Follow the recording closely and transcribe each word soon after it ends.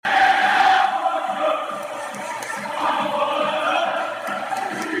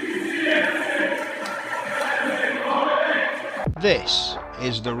This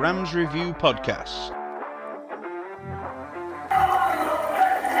is the Rams Review Podcast.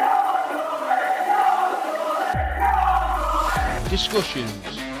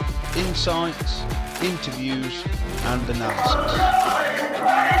 Discussions, insights, interviews, and analysis.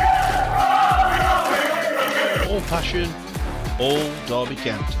 All passion, all Derby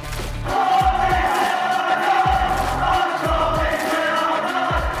County.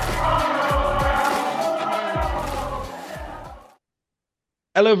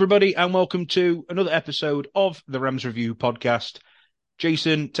 Hello, everybody, and welcome to another episode of the Rams Review Podcast.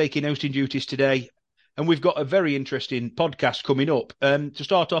 Jason taking hosting duties today, and we've got a very interesting podcast coming up. To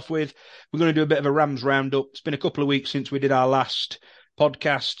start off with, we're going to do a bit of a Rams roundup. It's been a couple of weeks since we did our last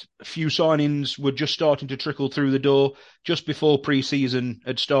podcast. A few signings were just starting to trickle through the door just before pre-season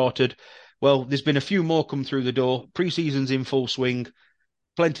had started. Well, there's been a few more come through the door. Pre-season's in full swing.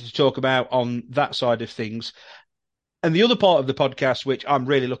 Plenty to talk about on that side of things. And the other part of the podcast, which I'm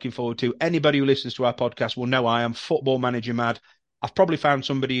really looking forward to, anybody who listens to our podcast will know I am football manager mad. I've probably found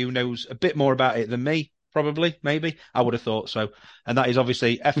somebody who knows a bit more about it than me, probably, maybe. I would have thought so. And that is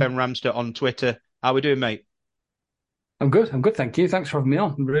obviously FMRamster on Twitter. How are we doing, mate? I'm good, thank you. Thanks for having me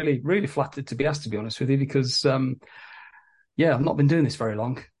on. I'm really flattered to be asked, to be honest with you, because, I've not been doing this very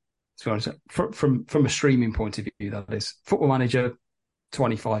long, to be honest. From a streaming point of view, that is. Football Manager,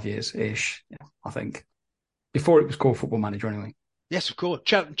 25 years-ish, I think. Before it was called Football Manager, anyway. Yes, of course.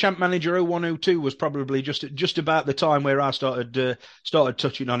 Champ Manager 0102 was probably just about the time where I started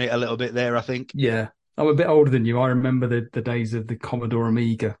touching on it a little bit there, I think. Yeah, I'm a bit older than you. I remember the days of the Commodore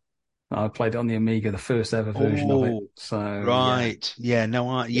Amiga. I played it on the Amiga, the first ever version of it. So right, maybe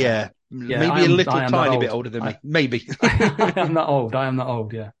a little tiny bit older than me. Maybe. I am not old.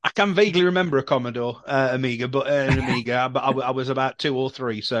 Yeah. I can vaguely remember a Commodore Amiga, but I was about 2 or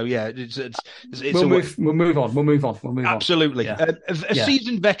 3. So yeah, We'll move on. Absolutely, yeah. a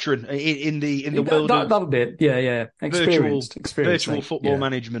seasoned veteran in the world. That'll be it. Yeah. Experienced virtual football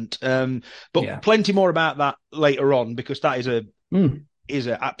management. But plenty more about that later on, because that is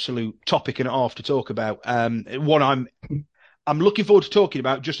an absolute topic and a half to talk about. One I'm looking forward to talking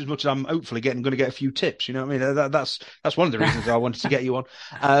about just as much as I'm hopefully going to get a few tips. You know what I mean? That's one of the reasons I wanted to get you on.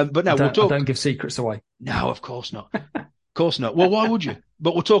 But no, we'll talk. I don't give secrets away. No, of course not. Of course not. Well, why would you?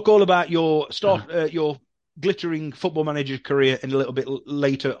 But we'll talk all about your your glittering football manager career in a little bit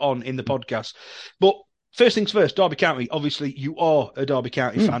later on in the podcast. But first things first, Derby County. Obviously, you are a Derby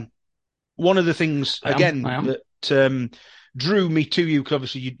County fan. One of the things I am. that drew me to you, because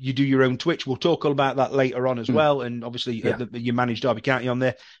obviously you do your own Twitch. We'll talk all about that later on as well. And obviously you manage Derby County on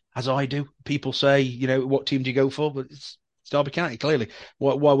there, as I do. People say, what team do you go for? But it's Derby County, clearly.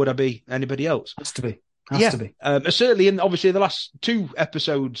 Why would I be anybody else? Has to be. Certainly, and obviously the last 2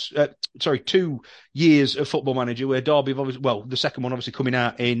 years of Football Manager, where Derby, the second one obviously coming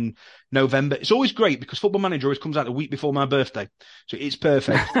out in November. It's always great because Football Manager always comes out a week before my birthday, so it's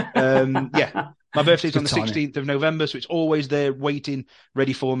perfect. My birthday's on the 16th of November, so it's always there waiting,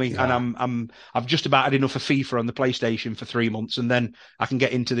 ready for me. Yeah. And I've just about had enough of FIFA on the PlayStation for 3 months, and then I can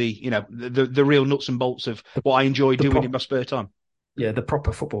get into the real nuts and bolts of what I enjoy doing in my spare time. Yeah, the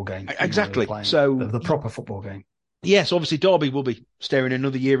proper football game. Exactly. So the proper football game. Yes, obviously Derby will be staring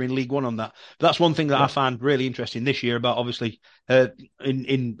another year in League One on that. But that's one thing that I found really interesting this year about, obviously,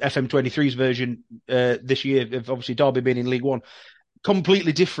 in FM23's version this year of obviously Derby being in League One.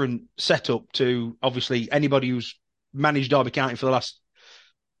 Completely different setup to obviously anybody who's managed Derby County for the last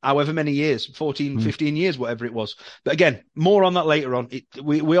however many years, 14, 15 years, whatever it was. But again, more on that later on.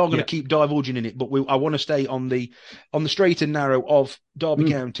 We are going to keep divulging in it, but I want to stay on the straight and narrow of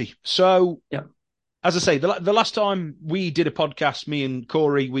Derby County. So, as I say, the last time we did a podcast, me and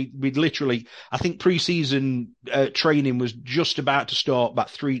Corey, we'd literally, I think pre-season training was just about to start.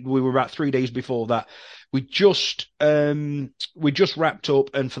 We were about 3 days before that. We just wrapped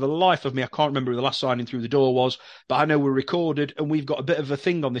up, and for the life of me, I can't remember who the last signing through the door was, but I know we're recorded, and we've got a bit of a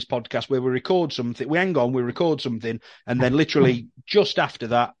thing on this podcast where we record something, we record something, and then literally just after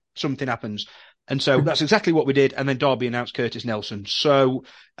that, something happens. And so that's exactly what we did, and then Derby announced Curtis Nelson. So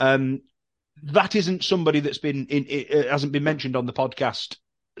that isn't somebody that's hasn't been mentioned on the podcast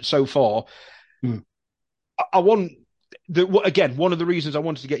so far. Again, one of the reasons I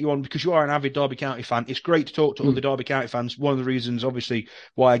wanted to get you on, because you are an avid Derby County fan. It's great to talk to other Derby County fans. One of the reasons, obviously,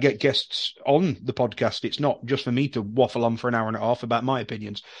 why I get guests on the podcast. It's not just for me to waffle on for an hour and a half about my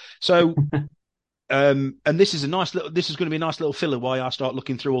opinions. So, and this is going to be a nice little filler while I start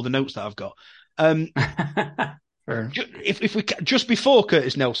looking through all the notes that I've got. If we just before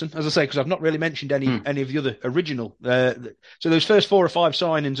Curtis Nelson, as I say, because I've not really mentioned any of the other original. So those first 4 or 5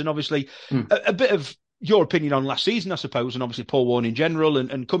 signings, and obviously a bit of your opinion on last season, I suppose, and obviously Paul Warne in general,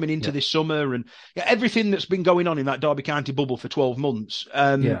 and coming into Yeah. this summer, and everything that's been going on in that Derby County bubble for 12 months.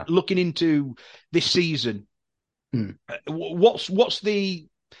 Yeah. Looking into this season, Mm. what's the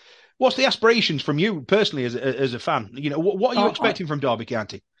aspirations from you personally as a fan? What are you expecting from Derby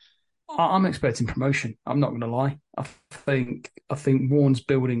County? I'm expecting promotion. I'm not going to lie. I think Warne's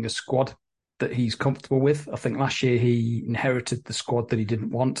building a squad that he's comfortable with. I think last year he inherited the squad that he didn't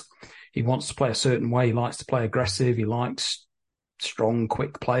want. He wants to play a certain way. He likes to play aggressive. He likes strong,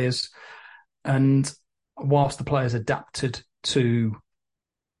 quick players. And whilst the players adapted to,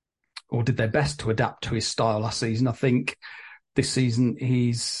 or did their best to adapt to his style last season, I think this season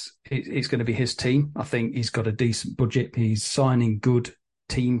it's going to be his team. I think he's got a decent budget. He's signing good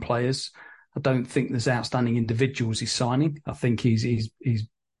team players. I don't think there's outstanding individuals he's signing. I think he's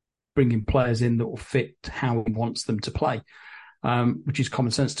bringing players in that will fit how he wants them to play, which is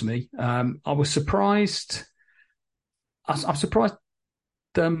common sense to me. I was surprised. I'm surprised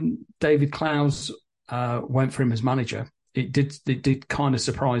David Clowes went for him as manager. It did kind of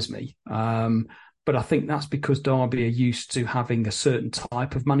surprise me. But I think that's because Derby are used to having a certain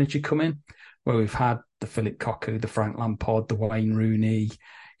type of manager come in, where we've had the Philip Cocu, the Frank Lampard, the Wayne Rooney,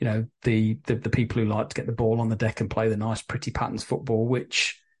 the people who like to get the ball on the deck and play the nice, pretty patterns football,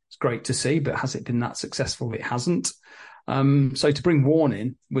 which is great to see. But has it been that successful? It hasn't. So to bring Warne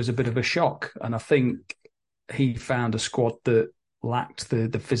in was a bit of a shock, and I think he found a squad that lacked the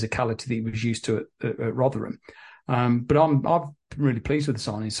physicality that he was used to at Rotherham. But I've been really pleased with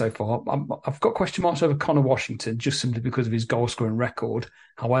the signings so far. I've got question marks over Connor Washington just simply because of his goal scoring record.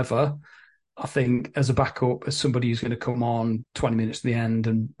 However, I think as a backup, as somebody who's going to come on 20 minutes to the end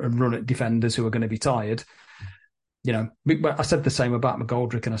and run at defenders who are going to be tired, I said the same about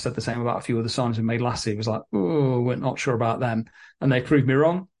McGoldrick, and I said the same about a few other signings we made last year. It was like, we're not sure about them, and they proved me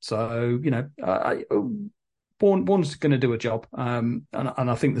wrong. So Bourne's going to do a job, and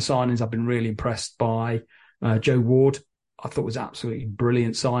I think the signings I've been really impressed by. Joe Ward, I thought was absolutely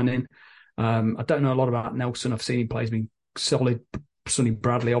brilliant signing. I don't know a lot about Nelson. I've seen him play. He's been solid. Sonny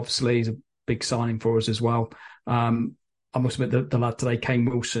Bradley, obviously, is a big signing for us as well. I must admit the lad today, Kane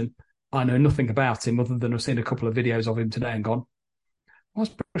Wilson, I know nothing about him other than I've seen a couple of videos of him today and gone, why's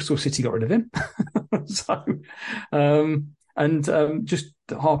Bristol City got rid of him? Just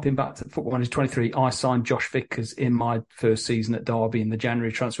harping back to Football Manager 23, I signed Josh Vickers in my first season at Derby in the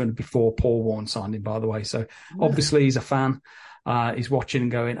January transfer window before Paul Warne signed him, by the way. So obviously he's a fan. He's watching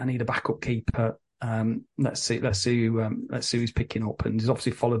and going, I need a backup keeper. Let's see who he's picking up, and he's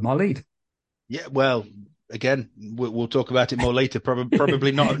obviously followed my lead. Yeah, well, again, we'll talk about it more later.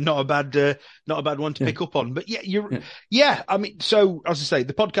 Probably not a bad one to pick up on. But I mean, so as I say,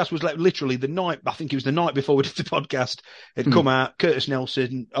 the podcast was literally the night. I think it was the night before we did the podcast. It come out. Curtis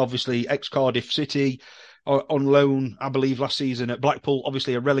Nelson, obviously ex Cardiff City, on loan, I believe, last season at Blackpool.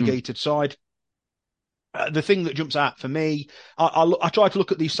 Obviously a relegated side. The thing that jumps out for me, I try to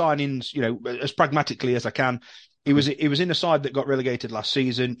look at these signings, as pragmatically as I can. It was in a side that got relegated last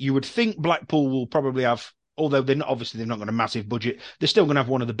season. You would think Blackpool will probably have, although they're not got a massive budget, they're still going to have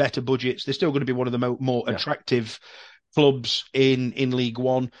one of the better budgets. They're still going to be one of the more attractive clubs in League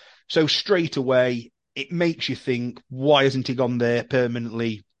One. So straight away, it makes you think, why hasn't he gone there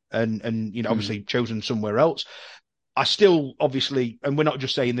permanently and obviously chosen somewhere else? I still, obviously, and we're not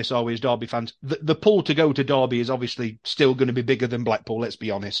just saying this, are we, as Derby fans, the pull to go to Derby is obviously still going to be bigger than Blackpool, let's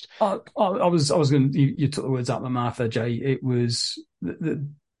be honest. I was going to, you took the words out of my mouth there, Jay. It was,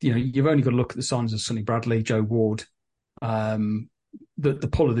 you've only got to look at the signs of Sonny Bradley, Joe Ward. The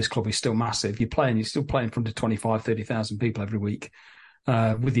pull of this club is still massive. You're still playing in front of 25, 30,000 people every week,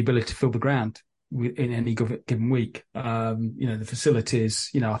 with the ability to fill the ground in any given week. The facilities,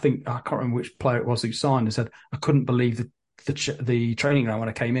 I think, I can't remember which player it was who signed and said, I couldn't believe the training ground when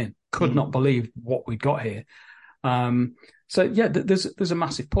I came in. Could not believe what we'd got here. There's a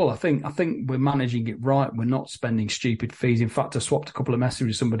massive pull. I think we're managing it right. We're not spending stupid fees. In fact, I swapped a couple of messages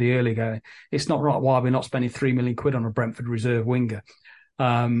with somebody earlier going, it's not right why we're not spending £3 million on a Brentford reserve winger.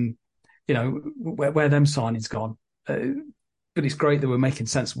 Where them signings gone. But it's great that we're making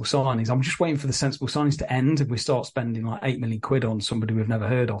sensible signings. I'm just waiting for the sensible signings to end and we start spending like £8 million on somebody we've never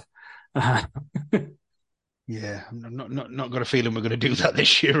heard of. Yeah, I'm not got a feeling we're going to do that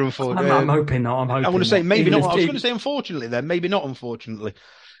this year, unfortunately. I'm hoping not. I want to say maybe not. I was going to say unfortunately then. Maybe not unfortunately.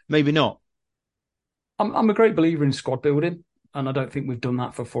 Maybe not. I'm a great believer in squad building, and I don't think we've done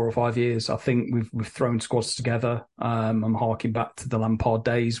that for 4 or 5 years. I think we've thrown squads together. I'm harking back to the Lampard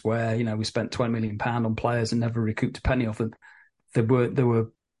days where, we spent £20 million on players and never recouped a penny off them. There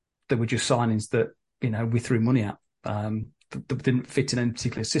were just signings that, we threw money at. They didn't fit in any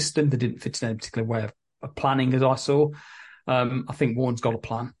particular system. They didn't fit in any particular way of planning as I saw. I think Warren's got a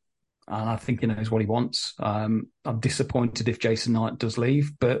plan, and I think he knows what he wants. I'm disappointed if Jason Knight does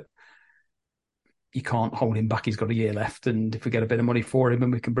leave, but you can't hold him back. He's got a year left, and if we get a bit of money for him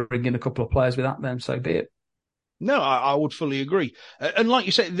and we can bring in a couple of players with that, then so be it. No, I would fully agree. And like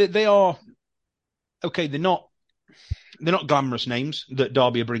you said, they are okay. They're not glamorous names that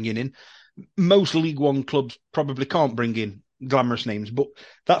Derby are bringing in. Most League One clubs probably can't bring in glamorous names, but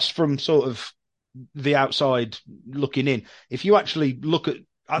that's from sort of the outside looking in. If you actually look at,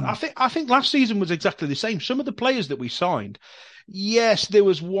 I think last season was exactly the same. Some of the players that we signed, yes, there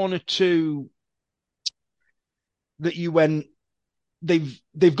was one or two that you went, they've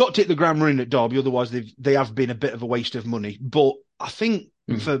got to hit the ground running at Derby, otherwise they have been a bit of a waste of money. But I think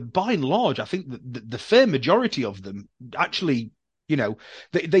for by and large, I think the fair majority of them actually,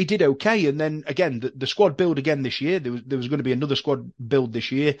 they did okay. And then again, the squad build again this year, there was going to be another squad build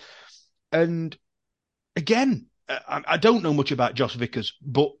this year. And again, I don't know much about Josh Vickers,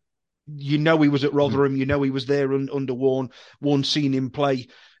 but he was at Rotherham, he was there under Warne seen him play.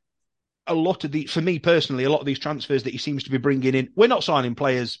 For me personally, a lot of these transfers that he seems to be bringing in, we're not signing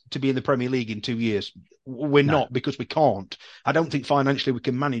players to be in the Premier League in 2 years. We're not, because we can't. I don't think financially we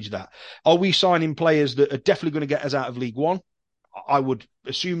can manage that. Are we signing players that are definitely going to get us out of League One? I would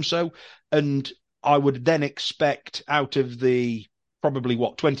assume so. And I would then expect out of the probably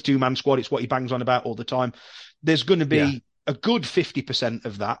 22-man squad, it's what he bangs on about all the time, there's going to be a good 50%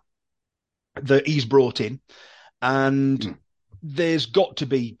 of that he's brought in. And there's got to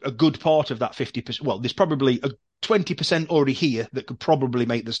be a good part of that 50%. Well, there's probably a 20% already here that could probably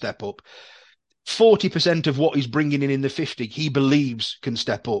make the step up. 40% of what he's bringing in the 50, he believes can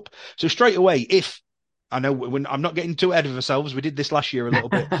step up. So straight away, I'm not getting too ahead of ourselves. We did this last year a little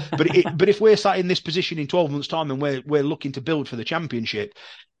bit, but if we're sat in this position in 12 months' time and we're looking to build for the Championship,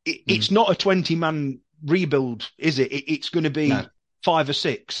 it's not a 20-man rebuild, is it? It's going to be 5 or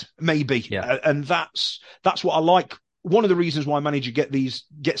 6, maybe, and that's what I like. One of the reasons why a manager gets these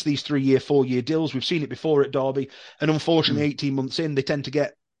 3-year, 4-year deals, we've seen it before at Derby, and unfortunately, 18 months in, they tend to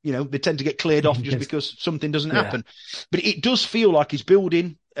get cleared off just because something doesn't happen. But it does feel like he's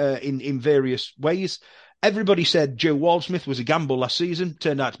building in various ways. Everybody said Joe Wildsmith was a gamble last season.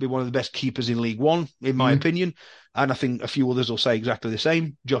 Turned out to be one of the best keepers in League One, in my opinion. And I think a few others will say exactly the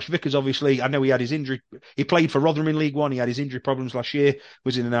same. Josh Vickers, obviously, I know he had his injury. He played for Rotherham in League One. He had his injury problems last year,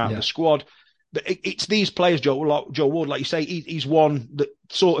 was in and out of the squad. But it's these players, Joe Ward, like you say, he's one that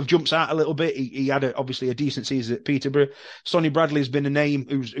sort of jumps out a little bit. He had obviously a decent season at Peterborough. Sonny Bradley's been a name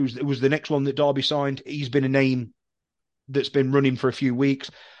who's the next one that Derby signed. He's been a name that's been running for a few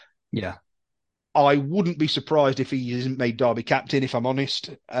weeks. Yeah. I wouldn't be surprised if he isn't made Derby captain, if I'm honest.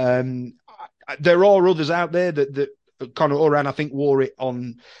 There are others out there that Conor Oran, I think, wore it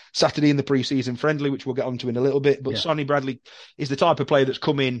on Saturday in the pre-season friendly, which we'll get onto in a little bit. But Sonny Bradley is the type of player that's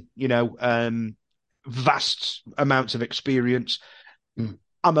come in, vast amounts of experience.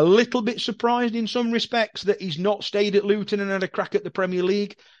 I'm a little bit surprised in some respects that he's not stayed at Luton and had a crack at the Premier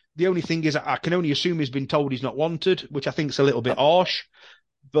League. The only thing is I can only assume he's been told he's not wanted, which I think is a little bit harsh.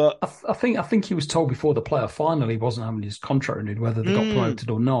 But I think he was told before the playoff final he wasn't having his contract renewed, whether they got promoted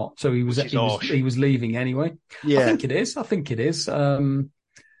or not. So he was leaving anyway. Yeah. I think it is.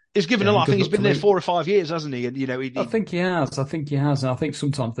 He's given a lot. I think he's been there 4 or 5 years, hasn't he? And I think he has. And I think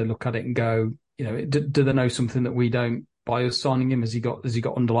sometimes they look at it and go, do they know something that we don't by us signing him? Has he got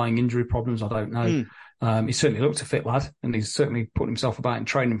underlying injury problems? I don't know. He certainly looks a fit lad, and he's certainly put himself about in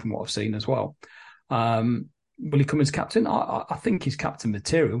training from what I've seen as well. Will he come as captain? I think he's captain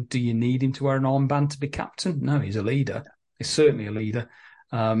material. Do you need him to wear an armband to be captain? No, he's a leader. He's certainly a leader.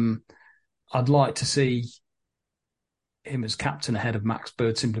 I'd like to see him as captain ahead of Max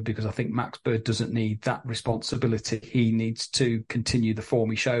Bird, simply because I think Max Bird doesn't need that responsibility. He needs to continue the form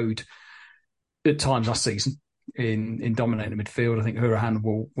he showed at times last season in dominating the midfield. I think Hurahan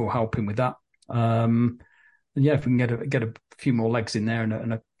will help him with that. If we can get a few more legs in there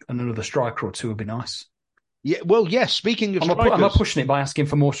and another striker or two would be nice. Yeah, well, yes. Speaking of strikers, am I pushing it by asking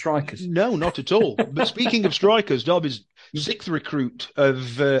for more strikers? No, not at all. But speaking of strikers, Derby's 6th recruit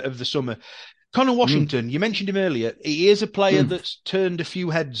of the summer, Connor Washington. You mentioned him earlier. He is a player that's turned a few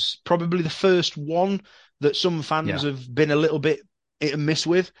heads. Probably the first one that some fans have been a little bit hit and miss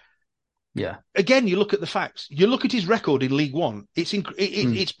with. Yeah. Again, you look at the facts. You look at his record in League One.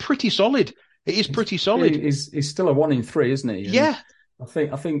 It's pretty solid. It is pretty solid. He's still a 1 in 3, isn't he? And yeah. I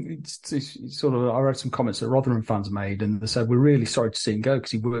think it's sort of. I read some comments that Rotherham fans made, and they said we're really sorry to see him go because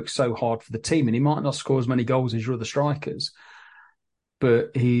he works so hard for the team, and he might not score as many goals as your other strikers,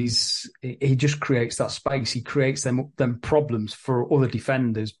 but he just creates that space. He creates them problems for other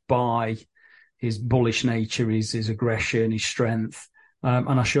defenders by his bullish nature, his aggression, his strength.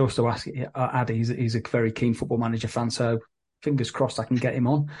 And I should also add, he's a very keen football manager fan, so fingers crossed I can get him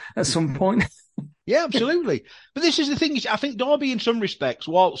on at some point. Yeah, absolutely. But this is the thing. I think Derby, in some respects,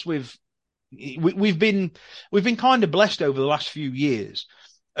 whilst we've been kind of blessed over the last few years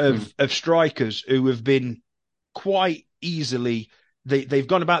of strikers who have been quite easily. They've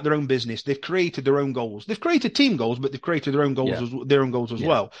gone about their own business. They've created their own goals. They've created team goals, but they've created their own goals as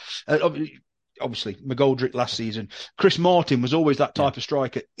well. Obviously, McGoldrick last season. Chris Martin was always that type of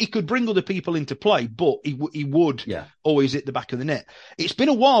striker. He could bring other people into play, but he would always hit the back of the net. It's been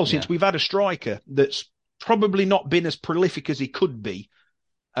a while since we've had a striker that's probably not been as prolific as he could be.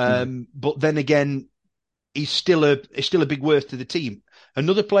 But then again, he's still a big worth to the team.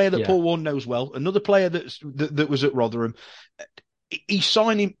 Another player that Paul Warne knows well. Another player that was at Rotherham. He's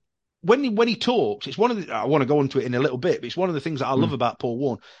signing when he talks. It's one of the. I want to go into it in a little bit, but it's one of the things that I love about Paul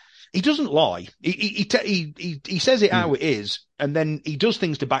Warne. He doesn't lie. He says it how it is, and then he does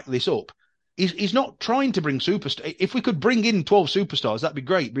things to back this up. He's not trying to bring superstars. If we could bring in 12 superstars, that'd be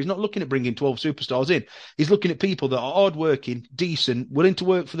great. But he's not looking at bringing 12 superstars in. He's looking at people that are hardworking, decent, willing to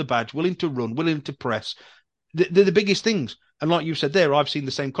work for the badge, willing to run, willing to press. They're the biggest things. And like you said there, I've seen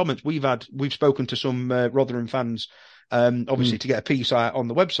the same comments. We've spoken to some Rotherham fans, obviously to get a piece out on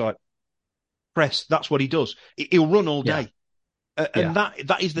the website. Press, that's what he does. He'll run all day. And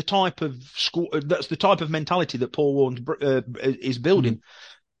that is the type of that's the type of mentality that Paul Warne is building.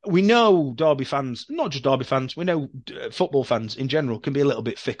 We know Derby fans, not just Derby fans, we know football fans in general can be a little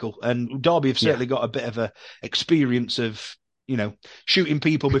bit fickle, and Derby have certainly got a bit of a experience of shooting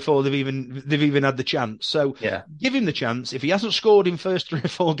people before they've even had the chance. So give him the chance. If he hasn't scored in first 3 or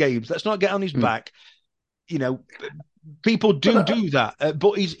 4 games, let's not get on his back. People do that,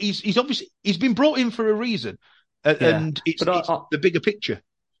 but he's obviously he's been brought in for a reason. And it's the bigger picture.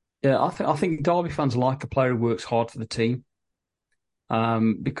 Yeah, I think Derby fans like a player who works hard for the team,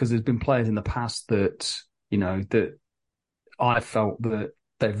 because there's been players in the past that that I felt that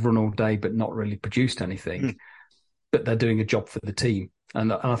they've run all day but not really produced anything, but they're doing a job for the team,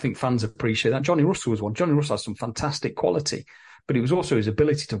 and I think fans appreciate that. Johnny Russell was one. Johnny Russell has some fantastic quality, but it was also his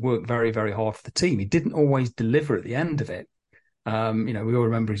ability to work very, very hard for the team. He didn't always deliver at the end of it. We all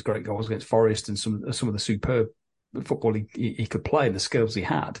remember his great goals against Forest and some of the superb football he could play and the skills he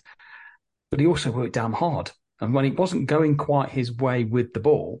had, but he also worked damn hard. And when it wasn't going quite his way with the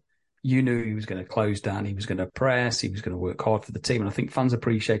ball, you knew he was going to close down, he was going to press, he was going to work hard for the team. And I think fans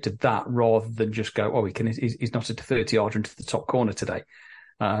appreciated that rather than just go, he's not at a 30-yarder into the top corner today.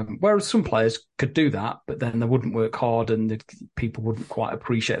 Whereas some players could do that, but then they wouldn't work hard, and people wouldn't quite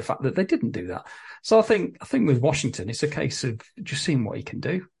appreciate the fact that they didn't do that. So I think with Washington, it's a case of just seeing what he can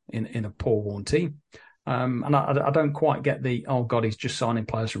do in a Paul Warne team. And I don't quite get he's just signing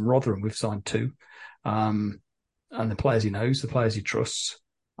players from Rotherham. We've signed 2. And the players he knows, the players he trusts.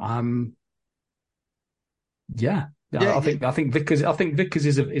 I think Vickers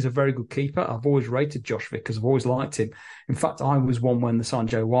is a very good keeper. I've always rated Josh Vickers. I've always liked him. In fact, I was one when they signed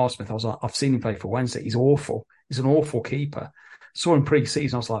Joe Wildsmith. I was like, I've seen him play for Wednesday. He's awful. He's an awful keeper. Saw him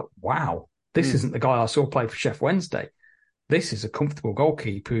pre-season. I was like, wow, this isn't the guy I saw play for Sheff Wednesday. This is a comfortable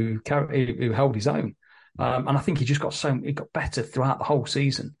goalkeeper who held his own. And I think he got better throughout the whole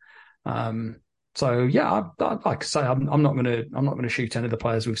season. I'd like to say I'm not going to shoot any of the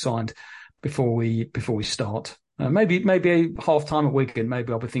players we've signed before we start. Maybe a half time at Wigan.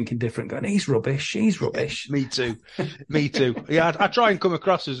 Maybe I'll be thinking different. Going, he's rubbish. Me too. Yeah, I try and come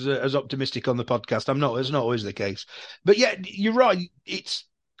across as optimistic on the podcast. I'm not. It's not always the case. But yeah, you're right.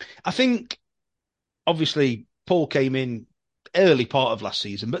 I think obviously Paul came in early part of last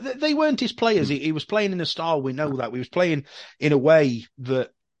season, but they weren't his players. He was playing in a style, we know that. He was playing in a way that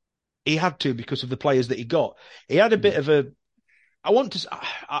he had to because of the players that he got. He had a bit of a,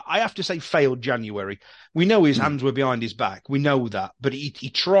 I have to say, failed January. We know his hands were behind his back. We know that, but he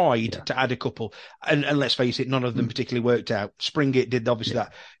tried to add a couple, and let's face it, none of them particularly worked out. Springate did obviously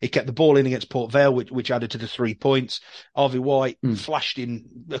that. He kept the ball in against Port Vale, which added to the 3 points. Harvey White flashed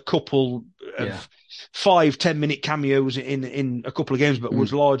in a couple of 5-10 minute cameos in a couple of games, but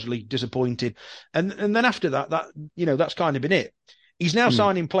was largely disappointed. And then after that, that's kind of been it. He's now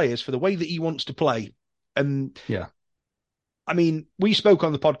signing players for the way that he wants to play, and I mean, we spoke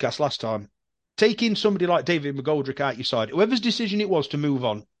on the podcast last time. Taking somebody like David McGoldrick out your side, whoever's decision it was to move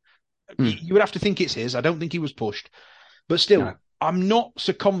on, you would have to think it's his. I don't think he was pushed. But still, I'm not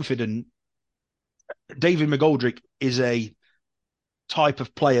so confident David McGoldrick is a type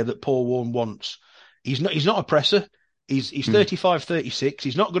of player that Paul Warne wants. He's not a presser. He's 35, 36.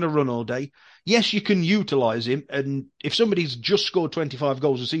 He's not going to run all day. Yes, you can utilise him. And if somebody's just scored 25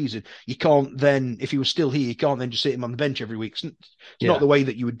 goals a season, you can't then, if he was still here, you can't then just sit him on the bench every week. It's not the way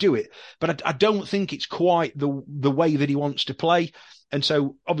that you would do it. But I don't think it's quite the way that he wants to play. And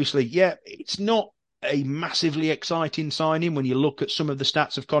so, obviously, yeah, it's not a massively exciting signing when you look at some of the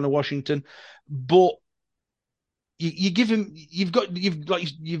stats of Connor Washington. But you give him, you've got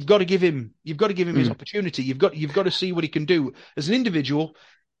to give him his opportunity. You've got to see what he can do as an individual,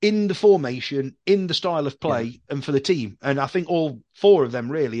 in the formation, in the style of play, and for the team. And I think all four of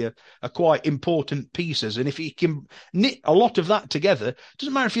them really are quite important pieces. And if he can knit a lot of that together, it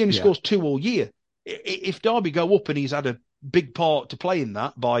doesn't matter if he only scores 2 all year. If Derby go up and he's had a big part to play in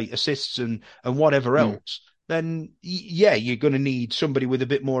that by assists and whatever else, then yeah, you're going to need somebody with a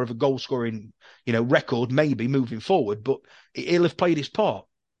bit more of a goal scoring, record maybe moving forward, but he'll have played his part.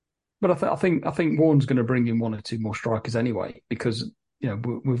 But I think Warren's going to bring in 1 or 2 more strikers anyway, because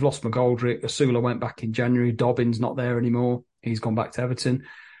we've lost McGoldrick. Asula went back in January. Dobbin's not there anymore. He's gone back to Everton.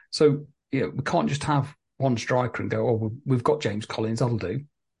 So we can't just have one striker and go, oh, we've got James Collins, that'll do.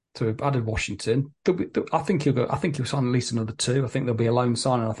 So we've added Washington. I think he'll go. I think he'll sign at least another 2. I think there'll be a loan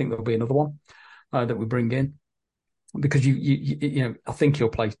sign, and I think there'll be another one that we bring in, because I think he'll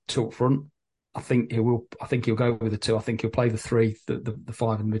play 2 up front. I think he'll go with the 2. I think he'll play the 3, the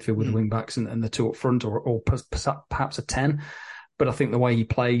 5 in the midfield with the wing backs and the 2 up front, or perhaps a 10. But I think the way he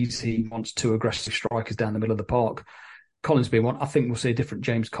plays, he wants 2 aggressive strikers down the middle of the park. Collins being one. I think we'll see a different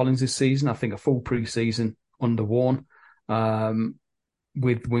James Collins this season. I think a full pre-season under Warne,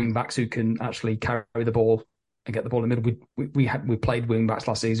 with wing backs who can actually carry the ball and get the ball in the middle. We played wing backs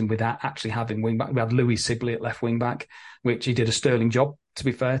last season without actually having wing back. We had Louis Sibley at left wing back, which he did a sterling job, to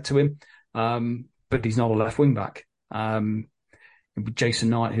be fair to him. But he's not a left wing back. Jason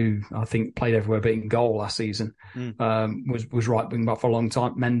Knight, who I think played everywhere but in goal last season, was right wing back for a long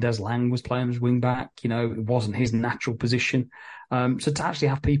time. Mendes Lang was playing as wing back. It wasn't his natural position. So to actually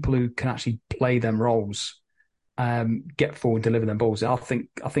have people who can actually play them roles, get forward, deliver them balls, I think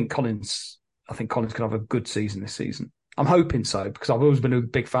Collins could have a good season this season. I'm hoping so, because I've always been a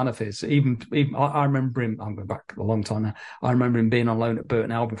big fan of his. Even I remember him. I'm going back a long time now. I remember him being on loan at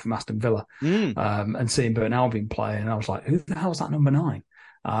Burton Albion from Aston Villa, and seeing Burton Albion play, and I was like, "Who the hell is that number 9?"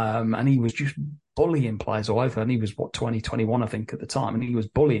 And he was just bullying players all over. And he was 20, 21, I think, at the time, and he was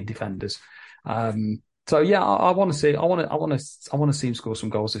bullying defenders. So yeah, I want to see. I want to see him score some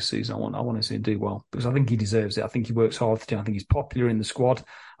goals this season. I want to see him do well, because I think he deserves it. I think he works hard. I think he's popular in the squad.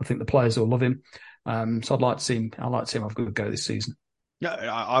 I think the players will love him. So I'd like to see him. I'd like to see him have a good go this season. Yeah,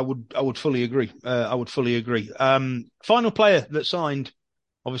 I would fully agree. I would fully agree. Final player that signed,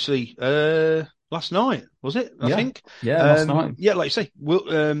 obviously, last night, was it? I think. Yeah, last night. Yeah, like you say,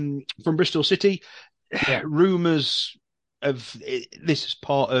 from Bristol City. Yeah. Rumours of this is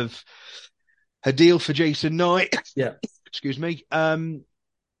part of a deal for Jason Knight. Yeah. Excuse me. Fine,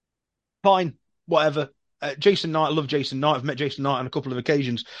 whatever. Jason Knight, I love Jason Knight. I've met Jason Knight on a couple of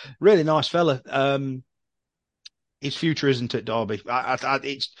occasions. Really nice fella. His future isn't at Derby.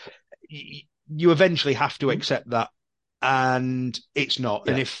 You eventually have to accept that, and it's not.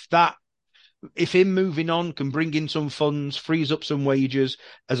 Yeah. And if him moving on can bring in some funds, frees up some wages,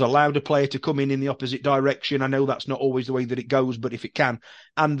 has allowed a player to come in the opposite direction. I know that's not always the way that it goes, but if it can,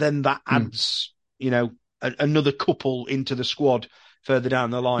 and then that adds, another couple into the squad further down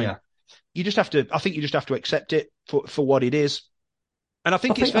the line. Yeah. You just have to accept it for what it is. And I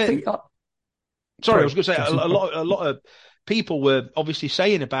think it's fair. Sorry, I was going to say a lot of people were obviously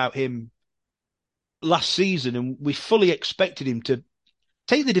saying about him last season, and we fully expected him to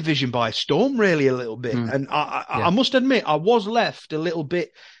take the division by storm, really, a little bit. And I must admit, I was left a little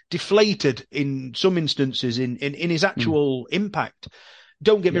bit deflated in some instances in his actual impact.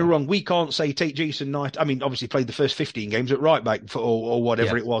 Don't get me wrong, we can't say take Jason Knight. I mean, obviously played the first 15 games at right back or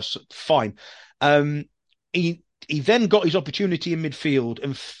whatever it was. Fine. He then got his opportunity in midfield,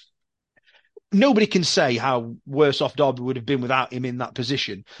 and nobody can say how worse off Derby would have been without him in that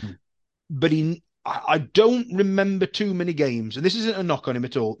position. But I don't remember too many games, and this isn't a knock on him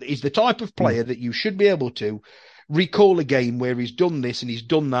at all. He's the type of player that you should be able to recall a game where he's done this and he's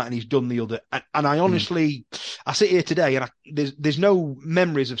done that and he's done the other. And I honestly, I sit here today and there's no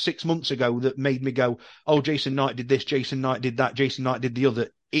memories of 6 months ago that made me go, oh, Jason Knight did this, Jason Knight did that, Jason Knight did the other.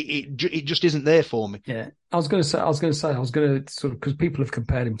 It just isn't there for me. Yeah. I was going to sort of, because people have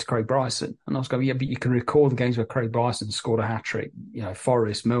compared him to Craig Bryson, and I was going, yeah, but you can recall the games where Craig Bryson scored a hat-trick,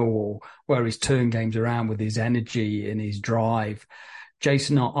 Forest, Millwall, where he's turned games around with his energy and his drive.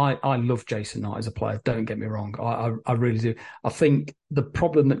 Jason Knight, I love Jason Knight as a player. Don't get me wrong. I really do. I think the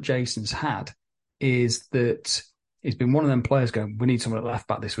problem that Jason's had is that He's been one of them players going, we need someone at left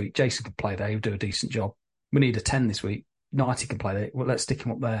back this week. Jason can play there. He'll do a decent job. We need a 10 this week. Knighty can play there. Well, let's stick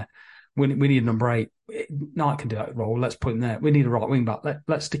him up there. We need a number 8. Knight can do that role. Let's put him there. We need a right wing back.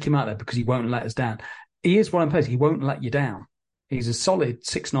 Let's stick him out there because he won't let us down. He is one of them players. He won't let you down. He's a solid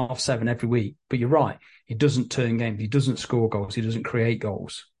 6.5, 7 every week. But you're right. He doesn't turn games. He doesn't score goals. He doesn't create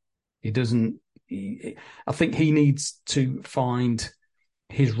goals. He doesn't. I think he needs to find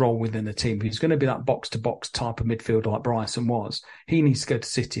his role within the team. If he's going to be that box-to-box type of midfielder like Bryson was, he needs to go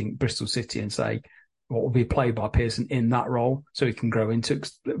to Bristol City and say, what will be played by Pearson in that role so he can grow into it.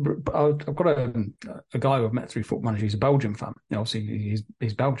 I've got a guy who I've met through Football Manager. He's a Belgian fan. Obviously,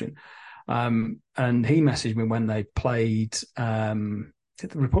 he's Belgian. And he messaged me when they played, did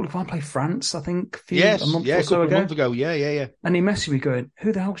the Republic of Ireland play France, I think, a month or so ago? A month ago. Yeah. And he messaged me going,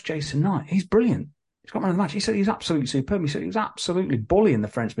 who the hell's Jason Knight? He's brilliant. He's got man of the match. He said he's absolutely superb. He said he was absolutely bullying the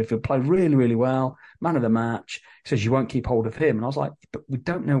French midfield, played really, really well, man of the match. He says you won't keep hold of him. And I was like, but we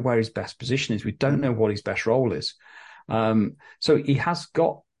don't know where his best position is. We don't know what his best role is. So he has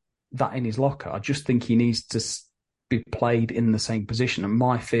got that in his locker. I just think he needs to be played in the same position. And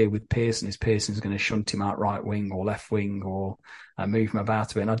my fear with Pearson is Pearson's going to shunt him out right wing or left wing or move him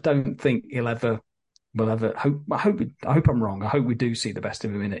about a bit. And I don't think he'll ever I hope I'm wrong. I hope we do see the best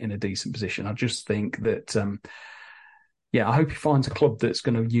of him in a decent position. I just think that, I hope he finds a club that's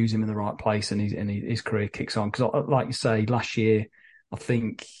going to use him in the right place and his career kicks on. Because, like you say, last year, I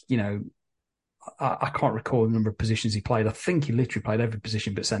think, I can't recall the number of positions he played. I think he literally played every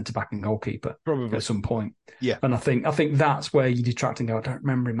position but centre back and goalkeeper. Probably at some point. Yeah, and I think that's where you detract and go, I don't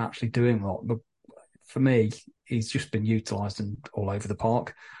remember him actually doing a lot. But for me, he's just been utilised and all over the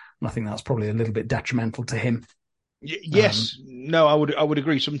park. And I think that's probably a little bit detrimental to him. Yes, no, I would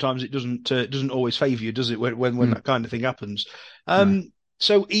agree. Sometimes it doesn't always favour you, does it? When that kind of thing happens. No.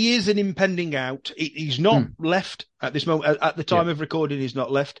 So he is an impending out. He's not left at this moment. At the time of recording, he's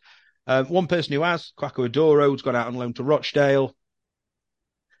not left. One person who has, Kwaku Adoro, has gone out on loan to Rochdale.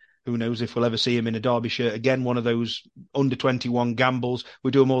 Who knows if we'll ever see him in a Derby shirt again? One of those under 21 gambles. We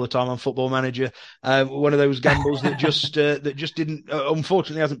do them all the time on Football Manager. One of those gambles that just didn't,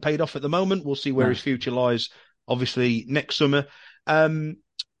 unfortunately, hasn't paid off at the moment. We'll see where his future lies. Obviously, next summer.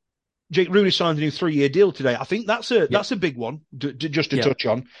 Jake Rooney signed a new 3-year deal today. I think that's a big one just to touch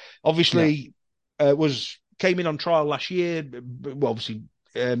on. Obviously, came in on trial last year. Well, obviously.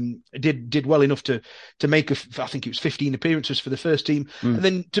 Did well enough to make I think it was 15 appearances for the first team, and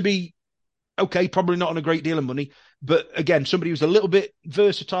then to be okay, probably not on a great deal of money, but again, somebody who's a little bit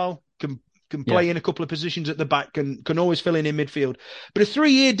versatile, can play in a couple of positions at the back, can always fill in midfield. But a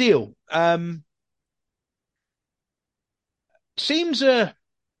 3-year deal seems try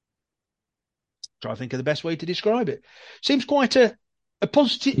to think of the best way to describe it. Seems quite a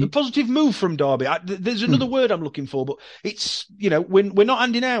positive move from Derby. There's another word I'm looking for, but it's, we're not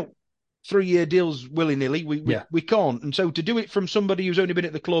handing out 3-year deals willy-nilly. We can't. And so to do it from somebody who's only been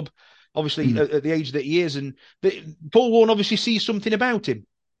at the club, obviously at the age that he is, and Paul Warne obviously sees something about him.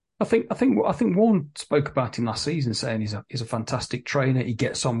 I think Warne spoke about him last season, saying he's a fantastic trainer. He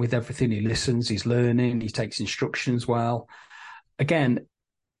gets on with everything. He listens. He's learning. He takes instructions well. Again,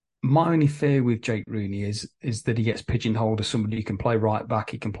 my only fear with Jake Rooney is that he gets pigeonholed as somebody who can play right back,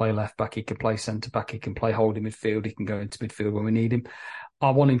 he can play left back, he can play centre back, he can play holding midfield, he can go into midfield when we need him.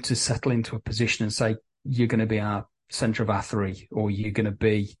 I want him to settle into a position and say, you're going to be our centre of our 3, or you're going to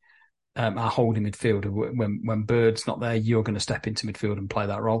be our holding midfielder. When Bird's not there, you're going to step into midfield and play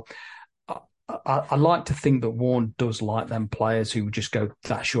that role. I like to think that Warne does like them players who just go,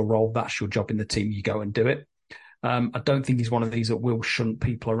 that's your role, that's your job in the team, you go and do it. I don't think he's one of these that will shunt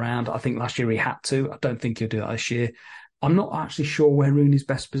people around. I think last year he had to. I don't think he'll do that this year. I'm not actually sure where Rooney's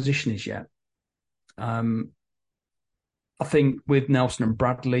best position is yet. I think with Nelson and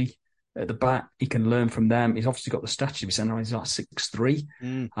Bradley at the back, he can learn from them. He's obviously got the stature to be centre. He's like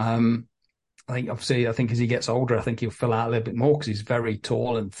 6'3". I think as he gets older, I think he'll fill out a little bit more because he's very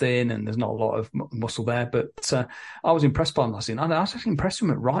tall and thin and there's not a lot of muscle there. But I was impressed by him last season. I was actually impressed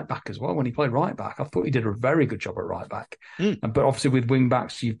with him at right back as well. When he played right back, I thought he did a very good job at right back. But obviously with wing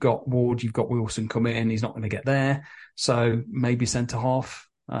backs, you've got Ward, you've got Wilson coming in. He's not going to get there. So maybe centre half.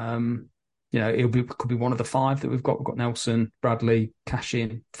 Could be one of the 5 that we've got. We've got Nelson, Bradley,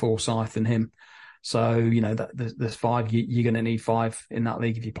 Cashin, Forsyth and him. So, there's 5. You're going to need 5 in that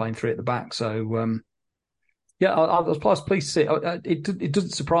league if you're playing 3 at the back. So, I was pleased to see it. It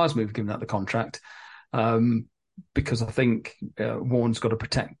doesn't surprise me given that the contract, because I think Warren's got to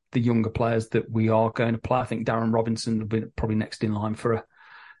protect the younger players that we are going to play. I think Darren Robinson will be probably next in line for a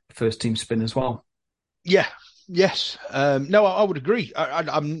first team spin as well. Yeah. Yes. No, I would agree.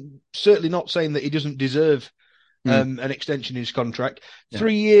 I'm certainly not saying that he doesn't deserve an extension in his contract. Yeah.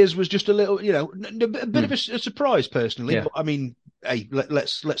 3 years was just a little, a bit of Mm. a surprise personally. Yeah. But I mean, hey,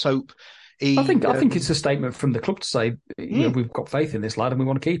 let's hope I think it's a statement from the club to say, mm, we've got faith in this lad and we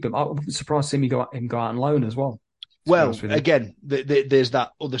want to keep him. I wouldn't surprised to see him go out on loan as well, to be honest well, with you. again, there's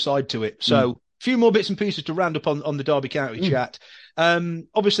that other side to it. Mm. So, a few more bits and pieces to round up on the Derby County Mm. chat.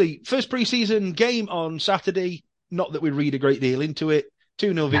 Obviously, first pre-season game on Saturday. Not that we read a great deal into it.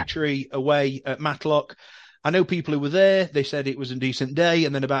 2-0 victory away at Matlock. I know people who were there. They said it was a decent day,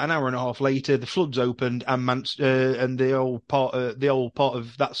 and then about an hour and a half later, the floods opened, and the old part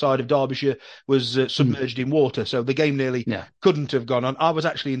of that side of Derbyshire was Mm. submerged in water. So the game nearly Yeah. couldn't have gone on. I was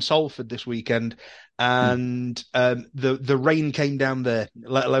actually in Salford this weekend, Mm. and the rain came down there,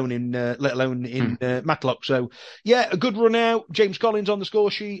 let alone in Mm. Matlock. So yeah, a good run out. James Collins on the score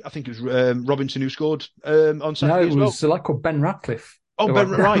sheet. I think it was Robinson who scored on No, Saturday it as well. was a lad called Ben Ratcliffe. Oh, Who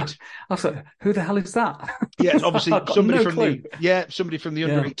Ben, right. I was like, who the hell is that? Yeah, it's obviously I've got no clue. somebody from the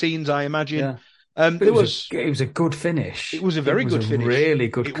under Yeah, 18s, I imagine. yeah. But There was it was a good it finish. was a It very was a good finish. really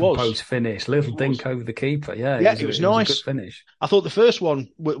good It was. composed finish. It Little was. dink over the keeper. Yeah, Yeah, it was it was a good nice. finish. I thought the first one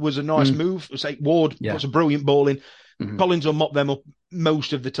was a nice Mm. move. Say Ward Yeah. puts a brilliant ball in. Mhm. Collins will mop them up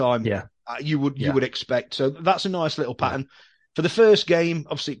most of the time. Yeah. You Yeah. would expect. So that's a nice little Yeah. pattern. For the first game,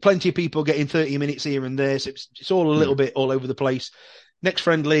 obviously, plenty of people getting 30 minutes here and there. So it's all a little Mm. bit all over the place. Next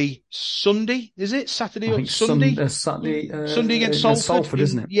friendly Sunday, is it Saturday I or think Sunday? Saturday Sunday against against Salford. Salford,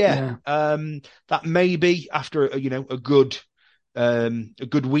 isn't it? Yeah, Yeah. that may be after a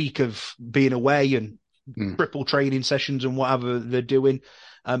good week of being away and Mm. triple training sessions and whatever they're doing.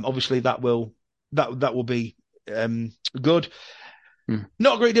 Obviously, that will be good. Mm.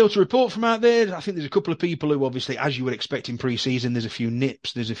 Not a great deal to report from out there. I think there's a couple of people who, obviously, as you would expect in pre-season, there's a few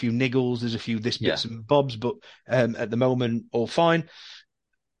nips, there's a few niggles, there's a few this Yeah. bits and bobs, but at the moment, all fine.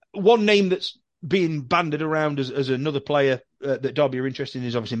 One name that's being banded around as another player that Derby are interested in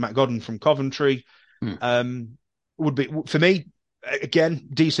is obviously Matt Godden from Coventry. Mm. Would be, for me, again,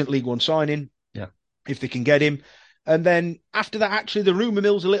 decent League One signing. Yeah. If they can get him. And then after that, actually, the rumour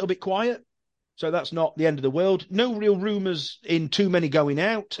mill's a little bit quiet. So that's not the end of the world. No real rumours in too many going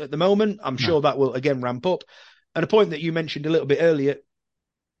out at the moment. I'm No. sure that will again ramp up. And a point that you mentioned a little bit earlier,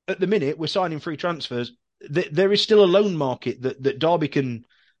 at the minute, we're signing free transfers. There is still a loan market that Derby can,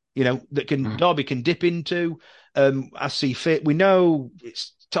 Derby can dip into as see fit. We know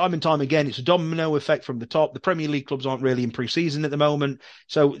it's time and time again, it's a domino effect from the top. The Premier League clubs aren't really in pre-season at the moment.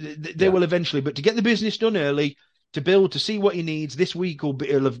 So they will eventually, but to get the business done early, to build, to see what he needs this week, will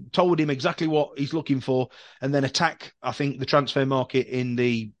have told him exactly what he's looking for, and then attack, I think, the transfer market in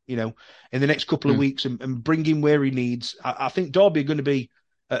the next couple of weeks and bring him where he needs. I think Derby are going to be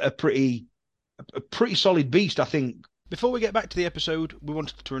a pretty solid beast, I think. Before we get back to the episode, we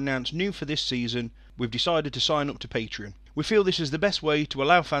wanted to announce new for this season, we've decided to sign up to Patreon. We feel this is the best way to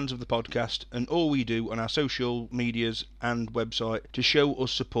allow fans of the podcast and all we do on our social medias and website to show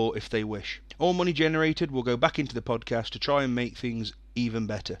us support if they wish. All money generated will go back into the podcast to try and make things even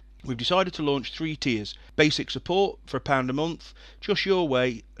better. We've decided to launch 3 tiers. Basic support for £1 a month, just your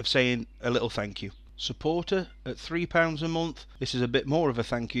way of saying a little thank you. Supporter at £3 a month, this is a bit more of a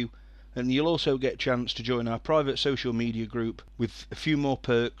thank you, and you'll also get a chance to join our private social media group with a few more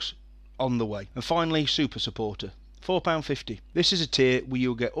perks on the way. And finally, Super Supporter, £4.50. This is a tier where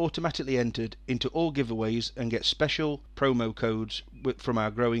you'll get automatically entered into all giveaways and get special promo codes from our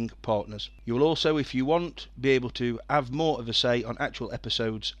growing partners. You'll also, if you want, be able to have more of a say on actual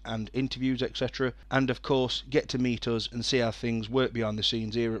episodes and interviews, etc. And of course, get to meet us and see how things work behind the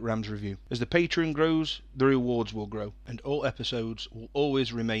scenes here at Rams Review. As the Patreon grows, the rewards will grow, and all episodes will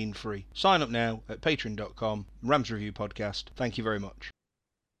always remain free. Sign up now at patreon.com, Rams Review Podcast. Thank you very much.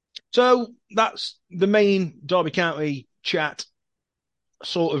 So that's the main Derby County chat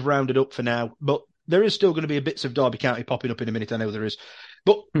sort of rounded up for now, but there is still going to be a bits of Derby County popping up in a minute. I know there is.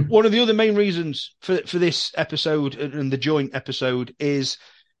 But one of the other main reasons for this episode and the joint episode is,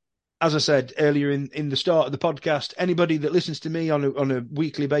 as I said earlier in the start of the podcast, anybody that listens to me on a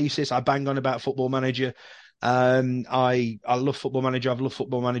weekly basis, I bang on about Football Manager. I love Football Manager. I've loved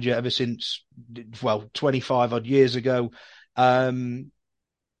Football Manager ever since, 25 odd years ago.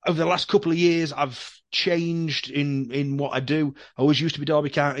 Over the last couple of years, I've changed in what I do. I always used to be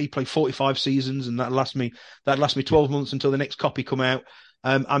Derby County, play 45 seasons, and that lasts me 12 months until the next copy come out.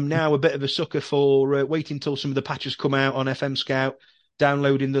 I'm now a bit of a sucker for waiting until some of the patches come out on FM Scout,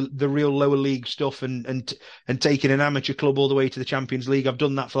 downloading the real lower league stuff and taking an amateur club all the way to the Champions League. I've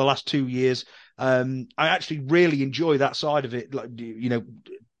done that for the last 2 years. I actually really enjoy that side of it.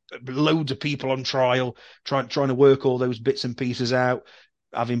 Loads of people on trial, trying to work all those bits and pieces out.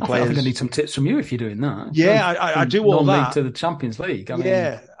 having I think I players. need some tips from you if you're doing that. Yeah, Going I from do all non-league that. to the Champions League. I mean,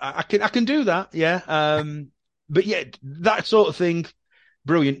 Yeah, I can do that. Yeah, but yeah, that sort of thing,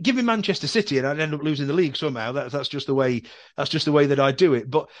 brilliant. Give me Manchester City, and I'd end up losing the league somehow. That's just the way. That's just the way that I do it.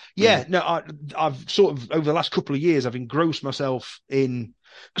 But yeah, mm, no, I've sort of over the last couple of years, I've engrossed myself in.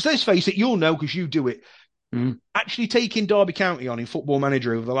 Because let's face it, you'll know because you do it. mm, Actually, taking Derby County on in Football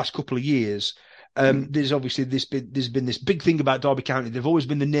Manager over the last couple of years. mm, There's obviously there's been this big thing about Derby County. They've always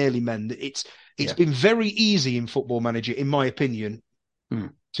been the nearly men. It's yeah, been very easy in Football Manager, in my opinion,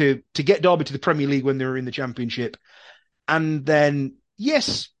 mm, to get Derby to the Premier League when they were in the Championship. And then,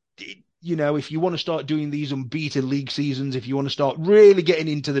 yes, if you want to start doing these unbeaten league seasons, if you want to start really getting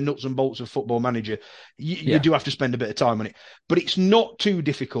into the nuts and bolts of Football Manager, you yeah, do have to spend a bit of time on it. But it's not too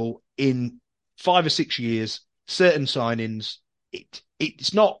difficult in 5 or 6 years, certain signings.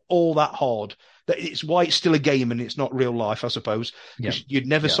 It's not all that hard. It's why it's still a game and it's not real life, I suppose, yeah, because you'd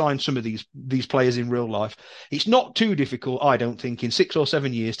never yeah, sign some of these players in real life. It's not too difficult, I don't think, in 6 or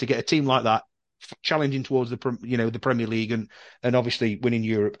 7 years to get a team like that challenging towards the Premier League and obviously winning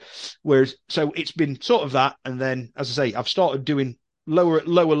Europe. Whereas, so it's been sort of that, and then as I say, I've started doing lower.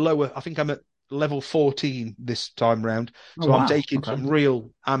 I think I'm at level 14 this time round, oh so I'm wow, taking okay, some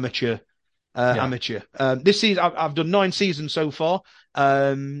real amateur. yeah, This season, I've done 9 seasons so far,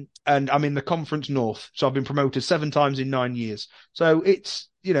 and I'm in the Conference North. So I've been promoted 7 times in 9 years. So it's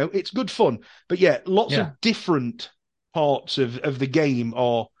good fun. But yeah, lots yeah, of different parts of the game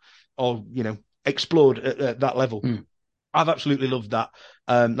are explored at that level. mm, I've absolutely loved that.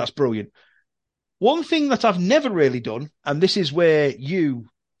 That's brilliant. One thing that I've never really done, and this is where you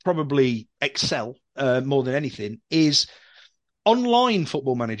probably excel more than anything, is online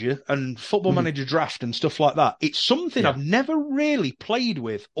Football Manager and Football mm, Manager Draft and stuff like that. It's something yeah, I've never really played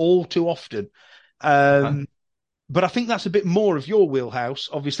with all too often. okay, Um, but I think that's a bit more of your wheelhouse,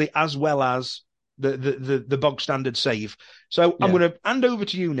 obviously, as well as the bog standard save. So I'm yeah, going to hand over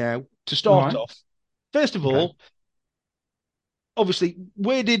to you now to all start right, off. First of okay. all, obviously,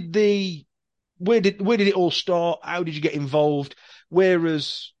 where did it all start? How did you get involved?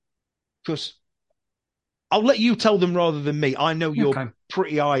 Whereas, because I'll let you tell them rather than me. I know you're Okay.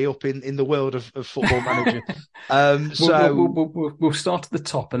 pretty high up in the world of Football Manager. We'll, So we'll start at the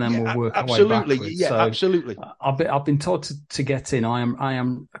top and then yeah, we'll work our way absolutely, backwards. yeah, So absolutely. I've been told to get in. I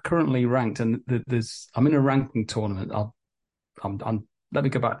am currently ranked, and I'm in a ranking tournament. Let me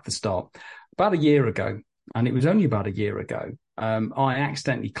go back to the start. About a year ago, and it was only about a year ago. I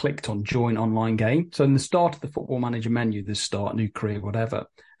accidentally clicked on join online game. So in the start of the Football Manager menu, there's start new career, whatever,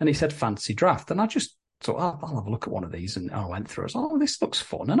 and it said fantasy draft, and I just thought, I'll have a look at one of these, and I went through. I was like, oh, this looks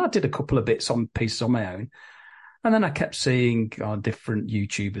fun, and I did a couple of bits on pieces on my own. And then I kept seeing different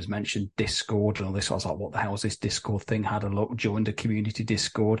YouTubers mention Discord and all this. I was like, what the hell is this Discord thing? Had a look, joined a community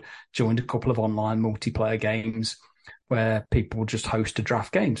Discord, joined a couple of online multiplayer games where people will just host a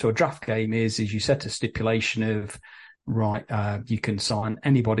draft game. So a draft game is you set a stipulation of, right, you can sign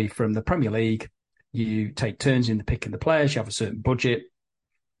anybody from the Premier League. You take turns in the picking the players. You have a certain budget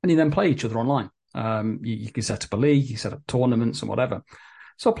and you then play each other online. You can set up a league, you set up tournaments and whatever.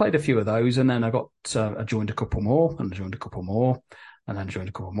 So I played a few of those, and then I joined a couple more, and I joined a couple more, and then I joined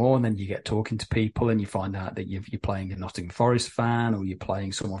a couple more, and then you get talking to people, and you find out that you're playing a Nottingham Forest fan, or you're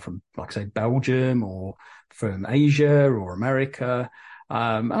playing someone from, like I say, Belgium, or from Asia or America.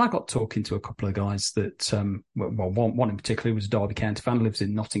 And I got talking to a couple of guys that, one in particular was a Derby County fan, lives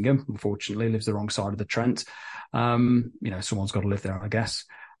in Nottingham, unfortunately, lives the wrong side of the Trent. Someone's got to live there, I guess.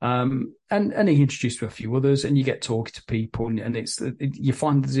 And he introduced to a few others, and you get talking to people, and you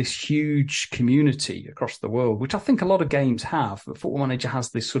find there's this huge community across the world, which I think a lot of games have. But Football Manager has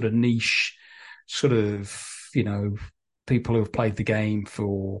this sort of niche, sort of, people who have played the game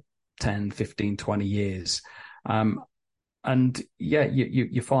for 10, 15, 20 years. And yeah,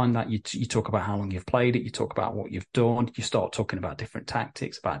 you find that you talk about how long you've played it, you talk about what you've done, you start talking about different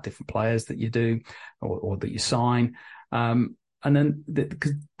tactics, about different players that you do or that you sign. And then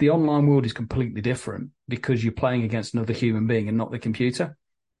because the online world is completely different because you're playing against another human being and not the computer.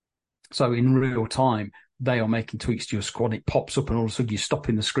 So in real time, they are making tweaks to your squad. It pops up, and all of a sudden you're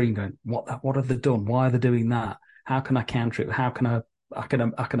stopping the screen, going, "What have they done? Why are they doing that? How can I counter it? How can I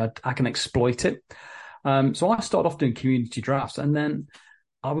can exploit it?" So I started off doing community drafts, and then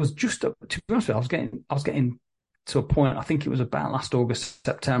I was just, to be honest with you, I was getting to a point. I think it was about last August,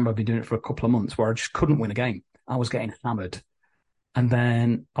 September. I've been doing it for a couple of months where I just couldn't win a game. I was getting hammered. And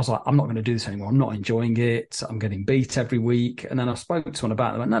then I was like, I'm not going to do this anymore. I'm not enjoying it. I'm getting beat every week. And then I spoke to someone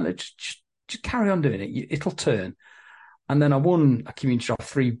about it. I went, no, just carry on doing it. It'll turn. And then I won a community draft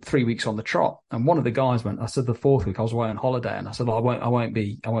three weeks on the trot. And one of the guys went, I said the fourth week I was away on holiday, and I said, I won't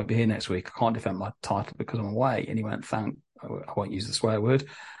be here next week. I can't defend my title because I'm away. And he went, I won't use the swear word.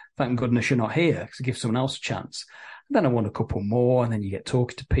 Thank goodness you're not here, because it gives someone else a chance. And then I won a couple more, and then you get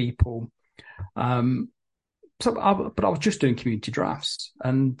talking to people. But I was just doing community drafts,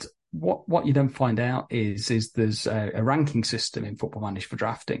 and what you then find out is there's a ranking system in Football Manager for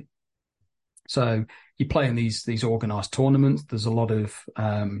drafting. So you play in these organised tournaments. There's a lot of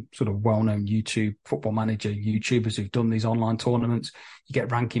sort of well-known Football Manager YouTubers who've done these online tournaments. You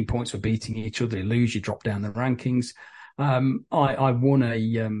get ranking points for beating each other. You lose, you drop down the rankings. I won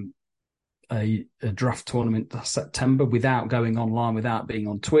a draft tournament last September without going online, without being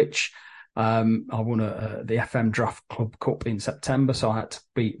on Twitch. I won the FM Draft Club Cup in September, so I had to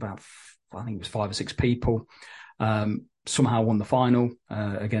beat about, I think it was 5 or 6 people. Somehow won the final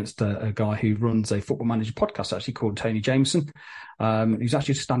against a guy who runs a Football Manager podcast, actually, called Tony Jameson. He's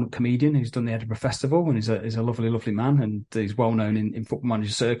actually a stand-up comedian who's done the Edinburgh Festival, and he's a lovely, lovely man, and he's well known in Football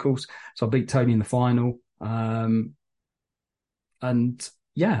Manager circles. So I beat Tony in the final, and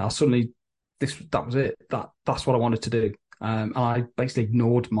yeah, that was it. That's what I wanted to do. And I basically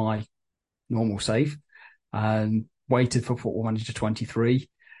ignored my normal save and waited for Football Manager 23.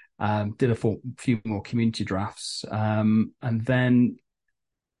 Did a few more community drafts, and then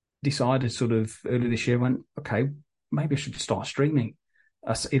decided sort of early this year, went, okay, maybe I should start streaming.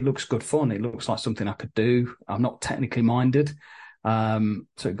 It looks good fun. It looks like something I could do. I'm not technically minded. So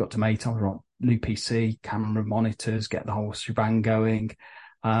it got to Mate. I was on new PC, camera, monitors, get the whole shebang going.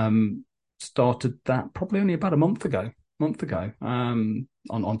 Started that probably only about a month ago,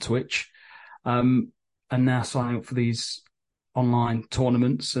 on Twitch. And now signing up for these online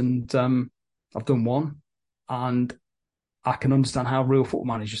tournaments, and I've done one, and I can understand how real football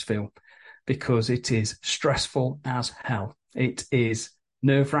managers feel, because it is stressful as hell. It is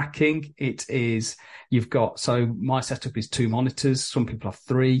nerve-wracking. So my setup is 2 monitors. Some people have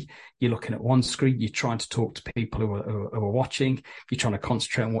 3. You're looking at one screen. You're trying to talk to people who are watching. You're trying to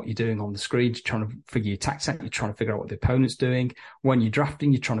concentrate on what you're doing on the screen. You're trying to figure your tactics out. You're trying to figure out what the opponent's doing. When you're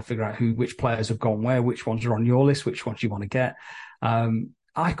drafting, you're trying to figure out which players have gone where, which ones are on your list, which ones you want to get.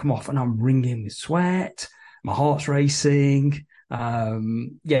 I come off and I'm wringing with sweat. My heart's racing. But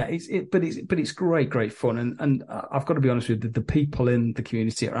it's great fun, and I've got to be honest with you, the people in the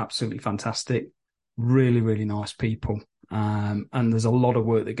community are absolutely fantastic, really, really nice people, and there's a lot of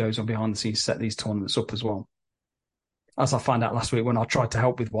work that goes on behind the scenes to set these tournaments up as well, as I found out last week when I tried to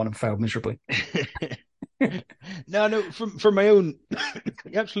help with one and failed miserably. No, from my own,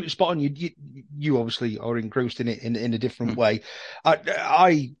 you're absolutely spot on. You obviously are engrossed in it in a different way.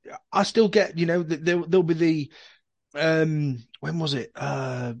 I still get, there'll be the when was it?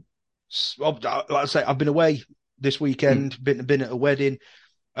 Like I say, I've been away this weekend, been at a wedding,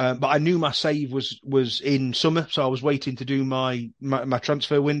 but I knew my save was in summer, so I was waiting to do my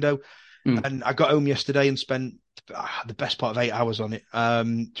transfer window, and I got home yesterday and spent the best part of 8 hours on it,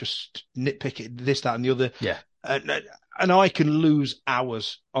 just nitpicking this, that, and the other. Yeah. And I can lose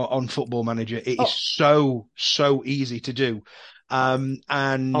hours on Football Manager. It is so easy to do. And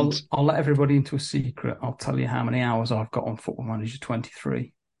I'll let everybody into a secret. I'll tell you how many hours I've got on Football Manager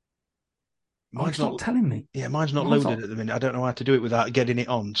 23. Mine's not telling me. Yeah, mine's not loaded at the minute. I don't know how to do it without getting it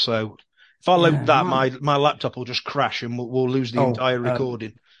on. So if I load that, my laptop will just crash and we'll lose the entire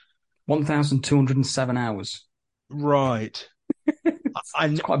recording. 1,207 hours. Right.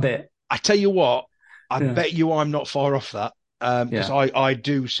 It's quite a bit. I tell you what, I bet you I'm not far off that, because I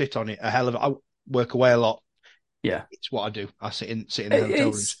do sit on it a hell of I work away a lot. Yeah, it's what I do. I sit in the hotel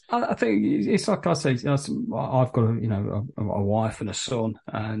rooms. I think it's like I say. I've got a wife and a son,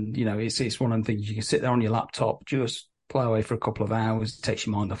 and it's one of the things you can sit there on your laptop, just play away for a couple of hours. It takes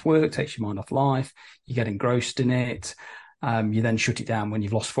your mind off work, takes your mind off life. You get engrossed in it. You then shut it down when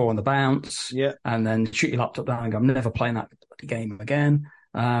you've lost 4 on the bounce. Yeah, and then shut your laptop down and go, I'm never playing that game again.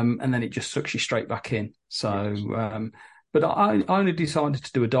 And then it just sucks you straight back in. So, yes. But I only decided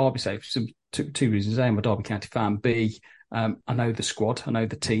to do a Derby save for two reasons. A, I'm a Derby County fan. B, I know the squad, I know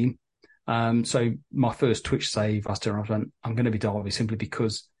the team. So my first Twitch save, I went, I'm going to be Derby simply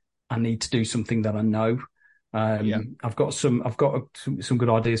because I need to do something that I know. I've got some good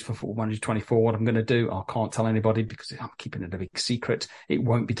ideas for Football Manager 24. What I'm going to do, I can't tell anybody because I'm keeping it a big secret. It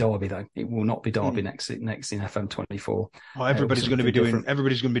won't be Derby though. It will not be Derby next in FM 24. Oh, everybody's going to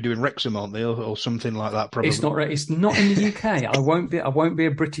be doing Wrexham, aren't they, or something like that? Probably. It's not in the UK. I won't be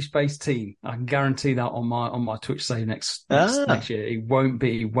a British based team. I can guarantee that on my Twitch save next year. It won't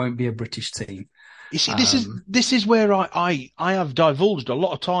be a British team. You see, this is where I have divulged a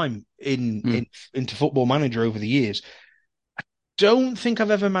lot of time into Football Manager over the years. don't think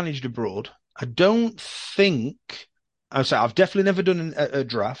I've ever managed abroad. I don't think. I say I've definitely never done a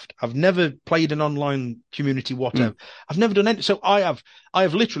draft. I've never played an online community, whatever. Mm, I've never done any. So I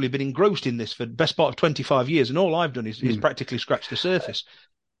have literally been engrossed in this for the best part of 25 years, and all I've done is mm. practically scratch the surface.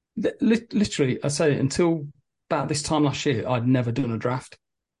 Literally, I say until about this time last year, I'd never done a draft.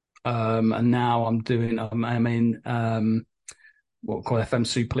 And now I'm in what we call FM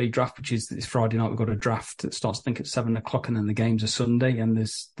Super League draft, which is this Friday night. We've got a draft that starts, I think, at 7 o'clock, and then the games are Sunday. And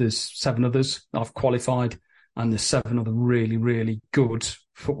there's 7 others I've qualified, and there's 7 other really, really good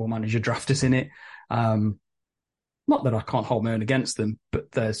Football Manager drafters in it. Not that I can't hold my own against them, but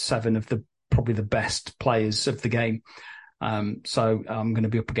there's 7 of the probably the best players of the game. So I'm going to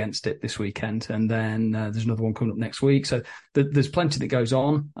be up against it this weekend, and then there's another one coming up next week. So there's plenty that goes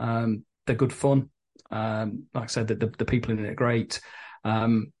on. They're good fun. Like I said, the people in it are great.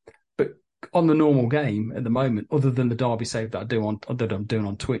 But on the normal game at the moment, other than the Derby save that I'm doing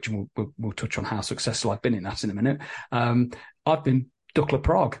on Twitch, and we'll touch on how successful I've been in that in a minute. I've been Dukla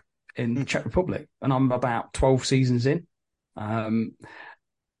Prague in the Czech Republic, and I'm about 12 seasons in.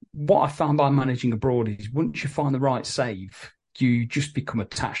 What I found by managing abroad is once you find the right save, you just become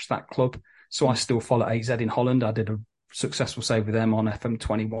attached to that club. So I still follow AZ in Holland. I did a successful save with them on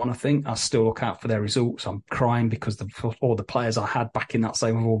FM21, I think. I still look out for their results. I'm crying because all the players I had back in that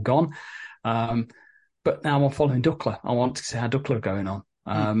save have all gone. But now I'm following Dukla. I want to see how Dukla are going on.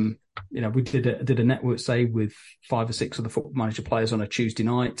 We did a network save with 5 or 6 of the Football Manager players on a Tuesday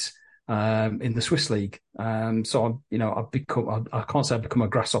night. In the Swiss League. So I can't say I've become a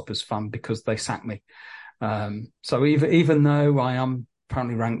Grasshoppers fan because they sacked me. So even though I am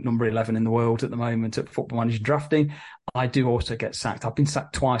apparently ranked number 11 in the world at the moment at Football Manager drafting, I do also get sacked. I've been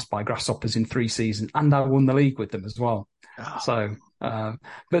sacked twice by Grasshoppers in 3 seasons, and I won the league with them as well. Oh. So,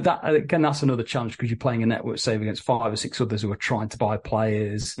 but that again, that's another challenge because you're playing a network save against 5 or 6 others who are trying to buy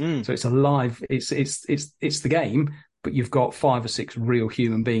players. So it's a live, it's the game, but you've got 5 or 6 real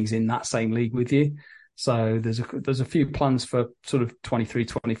human beings in that same league with you. So there's a few plans for sort of 23,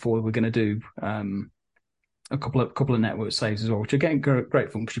 24. We're going to do a couple of network saves as well, which are getting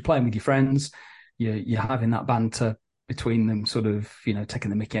great fun because you're playing with your friends. You're having that banter between them, sort of,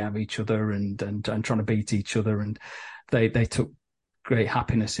 taking the mickey out of each other and trying to beat each other. And they took great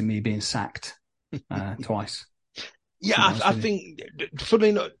happiness in me being sacked twice. Yeah, I think, funnily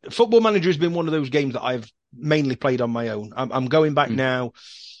enough, Football Manager has been one of those games that I've mainly played on my own. I'm going back now.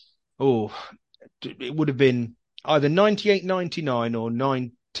 Oh, it would have been either 98, 99 or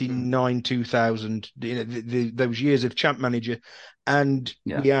 99, 2000, those years of Champ Manager. And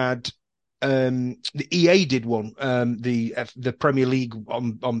we had, the EA did one, the Premier League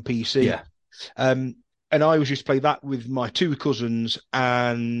on PC. Yeah. And I always used to play that with my 2 cousins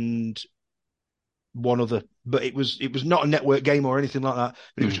and one other, but it was not a network game or anything like that,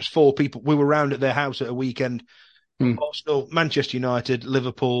 but it was just 4 people. We were round at their house at a weekend. Arsenal, Manchester United,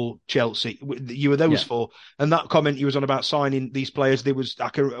 Liverpool, Chelsea. You were those 4, and that comment you was on about signing these players. There was, I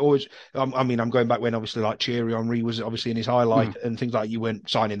can always, I'm going back when obviously like Thierry Henry was obviously in his highlight and things like. You weren't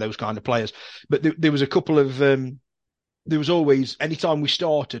signing those kind of players, but there was a couple of there was always, anytime we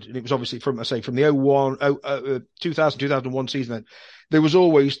started, and it was obviously from the 2000 2001 season, then there was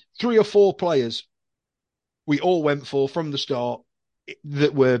always 3 or 4 players we all went for from the start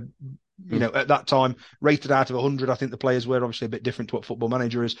that were, at that time rated out of 100. I think the players were obviously a bit different to what Football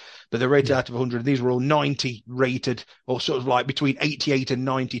Manager is, but they're rated out of 100. These were all 90 rated, or sort of like between 88 and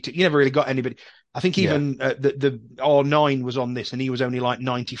 92. You never really got anybody. I think even the R9 was on this, and he was only like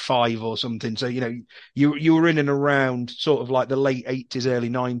 95 or something. So you were in and around sort of like the late 80s, early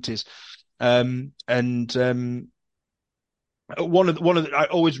 90s, I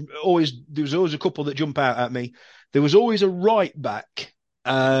always there was always a couple that jump out at me. There was always a right back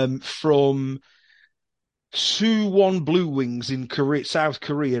from Suwon Blue Wings in South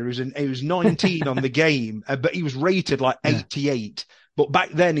Korea. He was 19 on the game, but he was rated like 88. But back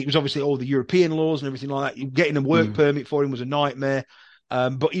then it was obviously all the European laws and everything like that. Getting a work permit for him was a nightmare.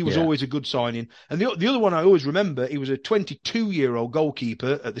 But he was always a good signing. And the other one I always remember, he was a 22-year-old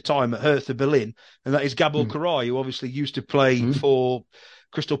goalkeeper at the time at Hertha Berlin, and that is Gabor Kiraly, who obviously used to play for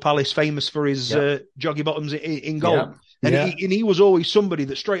Crystal Palace, famous for his joggy bottoms in goal. And he was always somebody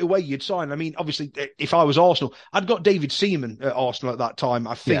that straight away you'd sign. I mean, obviously, if I was Arsenal, I'd got David Seaman at Arsenal at that time,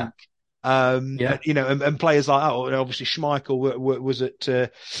 I think. And players like that, or obviously Schmeichel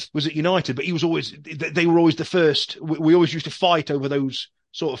was at United, but they were always the first. We always used to fight over those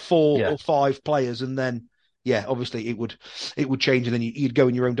sort of 4 or 5 players, and then yeah, obviously it would change, and then you'd go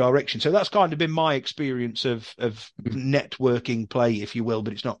in your own direction. So that's kind of been my experience of Mm. networking play, if you will,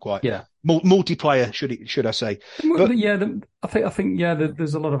 but it's not quite Yeah. multiplayer, should I say? But Yeah, I think yeah,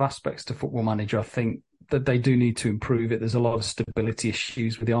 there's a lot of aspects to Football Manager. I think that they do need to improve it. There's a lot of stability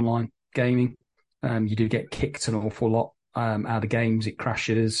issues with the online gaming. You do get kicked an awful lot out of games. It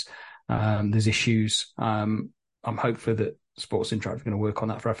crashes. There's issues. I'm hopeful that Sports Interact are going to work on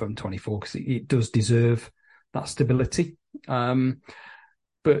that for FM24 because it does deserve that stability.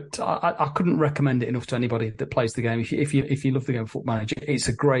 But I couldn't recommend it enough to anybody that plays the game. If you love the game Football Manager, it's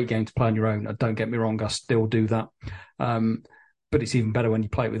a great game to play on your own. Don't get me wrong, I still do that. But it's even better when you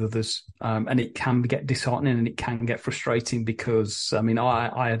play it with others. And it can get disheartening and it can get frustrating because I mean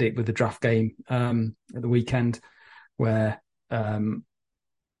I had it with the draft game at the weekend where the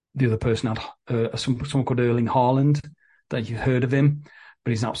other person had someone called Erling Haaland. That you've heard of him,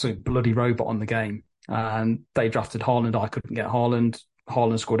 but he's an absolute bloody robot on the game. And they drafted Haaland. I couldn't get Haaland.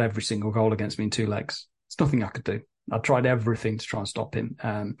 Haaland scored every single goal against me in 2 legs. There's nothing I could do. I tried everything to try and stop him.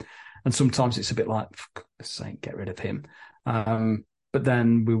 And sometimes it's a bit like, for goodness sake, get rid of him. But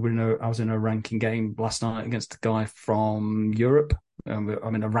then I was in a ranking game last night against a guy from Europe.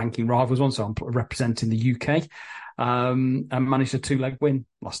 I'm in a ranking rivals one, so I'm representing the UK. And managed a 2-leg win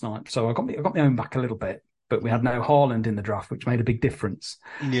last night. So I got my own back a little bit, but we had no Haaland in the draft, which made a big difference.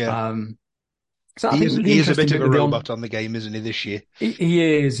 yeah, So I think he is a bit of a robot on the game, isn't he, this year? He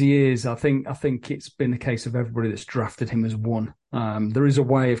is. I think it's been a case of everybody that's drafted him has won. There is a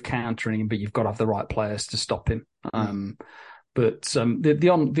way of countering him, but you've got to have the right players to stop him. But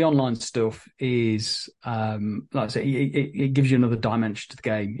the online stuff is, like I say, it gives you another dimension to the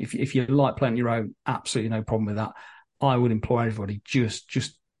game. If you like playing your own, absolutely no problem with that. I would implore everybody just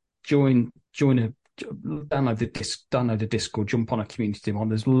join download the Discord, jump on a community one.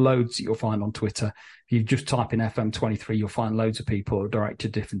 There's loads that you'll find on Twitter. If you just type in FM23, you'll find loads of people who are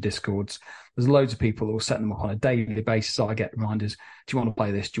directed to different Discords. There's loads of people who will set them up on a daily basis. I get reminders. Do you want to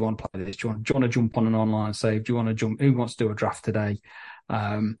play this? Do you want to play this? Do you want to jump on an online save? Do you want to jump? Who wants to do a draft today?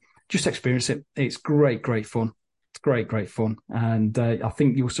 Just experience it. It's great fun. It's great fun. And I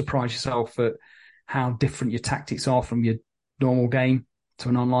think you'll surprise yourself at how different your tactics are from your normal game to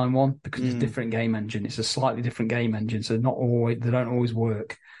an online one because it's a different game engine. It's a slightly different game engine, so they don't always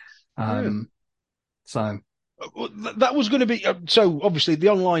work. So that was going to be so obviously the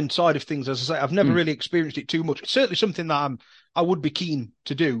online side of things. As I say, I've never really experienced it too much. It's certainly something that I would be keen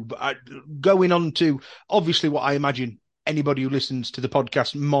to do. But going on to obviously what I imagine anybody who listens to the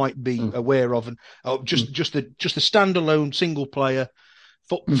podcast might be aware of, and just the standalone single player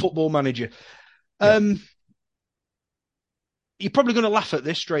football manager. You're probably going to laugh at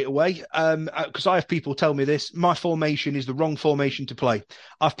this straight away because I have people tell me this. My formation is the wrong formation to play.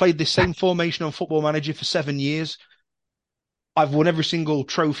 I've played this same formation on Football Manager for 7 years. I've won every single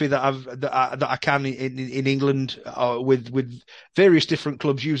trophy that I can in England with various different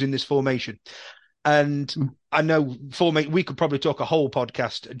clubs using this formation. And I know we could probably talk a whole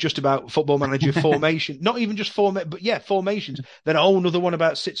podcast just about Football Manager formation, not even just but yeah, formations. Then a whole other one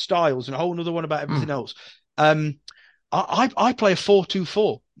about sit styles and a whole other one about everything else. I play a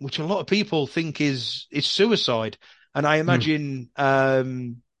 4-2-4, which a lot of people think is suicide, and I imagine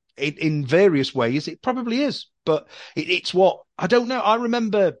in various ways it probably is. But it's what I don't know. I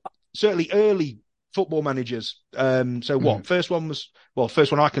remember certainly early Football Managers. First one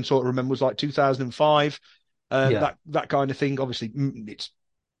I can sort of remember was like 2005. That kind of thing. Obviously, it's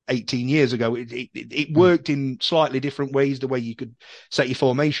 18 years ago. It worked in slightly different ways. The way you could set your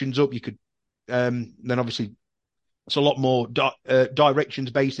formations up, you could then obviously. It's a lot more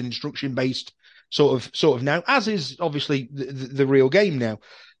directions based and instruction based sort of now, as is obviously the real game now.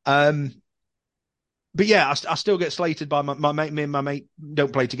 But yeah, I still get slated by my mate. Me and my mate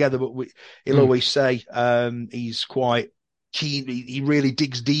don't play together, but he'll always say he's quite keen. He really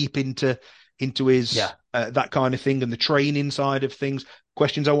digs deep into his that kind of thing and the training side of things.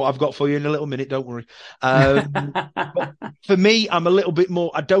 Questions on what I've got for you in a little minute. Don't worry. But for me, I'm a little bit more.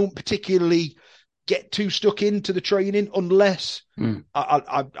 I don't particularly get too stuck into the training unless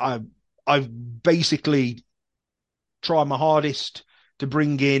I basically try my hardest to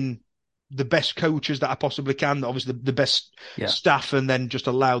bring in the best coaches that I possibly can, obviously the best staff, and then just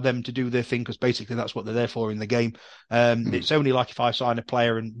allow them to do their thing because basically that's what they're there for in the game. It's only like if I sign a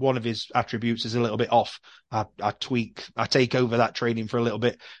player and one of his attributes is a little bit off, I take over that training for a little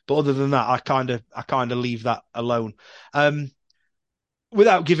bit. But other than that, I kind of leave that alone.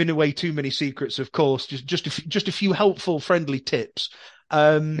 Without giving away too many secrets, of course, just a few helpful, friendly tips.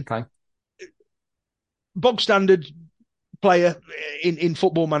 Okay. Bog standard player in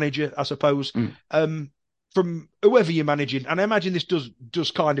Football Manager, I suppose. from whoever you're managing, and I imagine this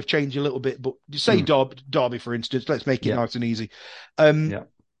does kind of change a little bit, but say Derby, for instance, let's make it nice and easy. Yeah.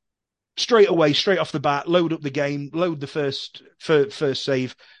 Straight away, straight off the bat, load up the game, load the first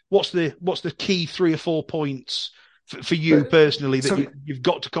save. What's the key 3 or 4 points for you personally that you've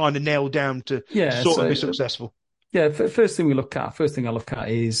got to kind of nail down to sort of be successful? Yeah, first thing I look at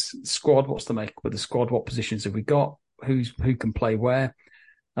is squad. What's the make with the squad? What positions have we got? Who can play where?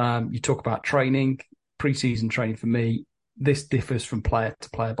 You talk about training, pre-season training. For me, this differs from player to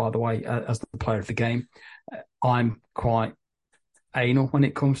player, by the way, as the player of the game. I'm quite anal when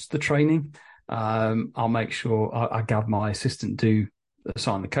it comes to the training. I'll make sure I have my assistant do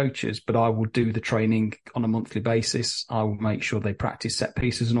assign the coaches, but I will do the training on a monthly basis. I will make sure they practice set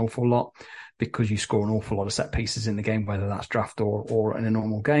pieces an awful lot, because you score an awful lot of set pieces in the game, whether that's draft or in a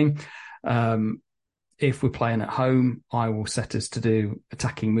normal game. If we're playing at home, I will set us to do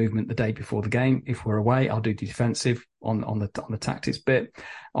attacking movement the day before the game. If we're away, I'll do defensive on the tactics bit.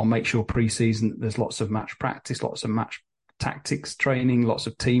 I'll make sure pre-season there's lots of match practice, lots of match tactics training, lots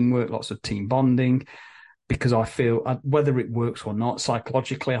of teamwork, lots of team bonding, because I feel whether it works or not,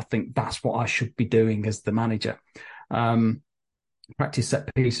 psychologically, I think that's what I should be doing as the manager. Practice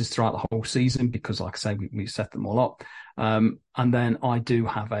set pieces throughout the whole season, because like I say, we set them all up. And then I do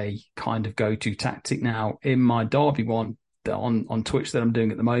have a kind of go-to tactic now in my Derby one on Twitch that I'm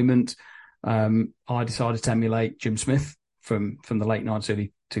doing at the moment. I decided to emulate Jim Smith from the late 90s,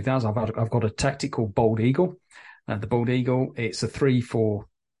 early 2000s. I've got a tactic called Bold Eagle. The Bold Eagle, it's a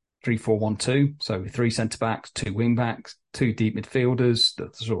 3-4-1-2. So 3 centre backs, 2 wing backs, 2 deep midfielders, the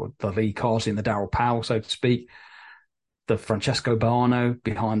sort of the Lee Carsley and the Darryl Powell, so to speak. The Francesco Bano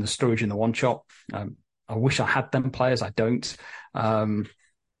behind the Sturridge and the one chop. I wish I had them players. I don't. And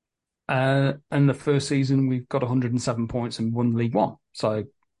the first season, we've got 107 points and won League One. So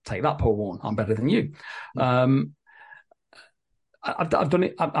take that, Paul Warne. I'm better than you. I've done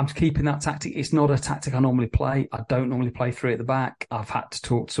it. I'm keeping that tactic. It's not a tactic I normally play. I don't normally play 3 at the back. I've had to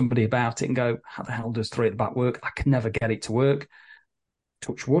talk to somebody about it and go, how the hell does 3 at the back work? I can never get it to work.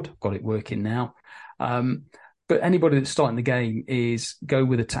 Touch wood. I've got it working now. But anybody that's starting the game is go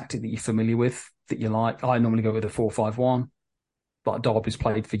with a tactic that you're familiar with, that you like. I normally go with a 4-5-1, like Derby's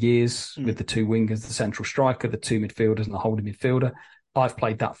played for years, with the 2 wingers, the central striker, the 2 midfielders, and the holding midfielder. I've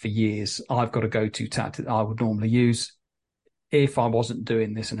played that for years. I've got a go-to tactic that I would normally use. If I wasn't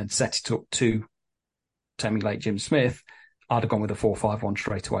doing this and had set it up to emulate Jim Smith, I'd have gone with a 4-5-1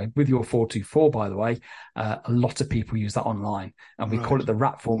 straight away. With your 4-2-4, by the way, a lot of people use that online. And we call it the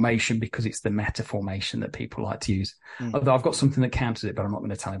rat formation because it's the meta formation that people like to use. Although I've got something that counters it, but I'm not going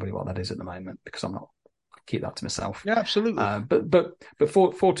to tell anybody what that is at the moment because I'll keep that to myself. Yeah, absolutely. But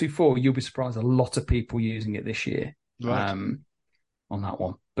 4-2-4, you'll be surprised a lot of people using it this year on that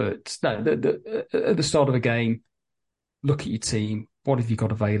one. But no, at the start of a game, look at your team. What have you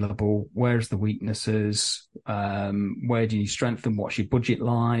got available? Where's the weaknesses? Where do you strengthen? What's your budget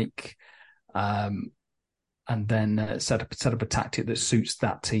like? And then set up a tactic that suits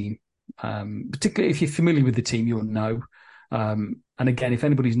that team. Particularly if you're familiar with the team, you'll know. And again, if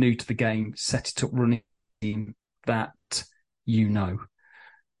anybody's new to the game, set it up running a team that you know.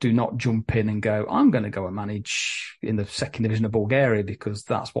 Do not jump in and go, I'm going to go and manage in the second division of Bulgaria because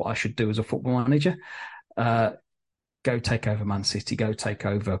that's what I should do as a football manager. Go take over Man City, go take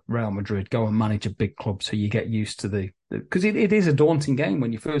over Real Madrid, go and manage a big club so you get used to because it is a daunting game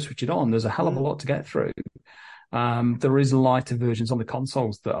when you first switch it on. There's a hell of a lot to get through. There is lighter versions on the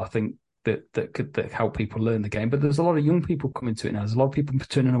consoles that I think that could help people learn the game. But there's a lot of young people coming to it now. There's a lot of people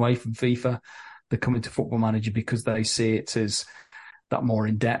turning away from FIFA. They're coming to Football Manager because they see it as that more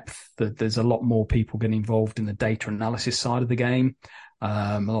in depth, that there's a lot more people getting involved in the data analysis side of the game.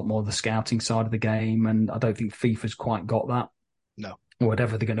 A lot more of the scouting side of the game, and I don't think FIFA's quite got that. No. Or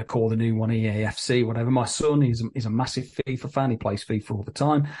whatever they're going to call the new one, EAFC, whatever. My son is a massive FIFA fan. He plays FIFA all the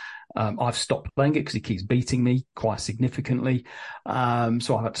time. I've stopped playing it because he keeps beating me quite significantly.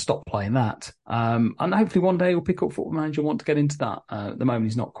 So I've had to stop playing that. And hopefully one day he'll pick up Football Manager and want to get into that. At the moment,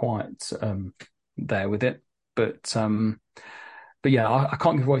 he's not quite there with it. But yeah, I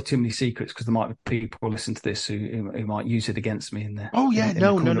can't give away too many secrets because there might be people listen to this who might use it against me in the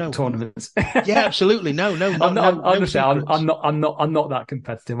tournaments. Yeah, absolutely. No. I'm not that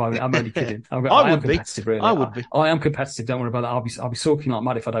competitive. I'm only kidding. I am competitive, really. I would be. I am competitive. Don't worry about that. I'll be sulking like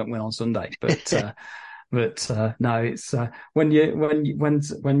mad if I don't win on Sunday. But no, it's when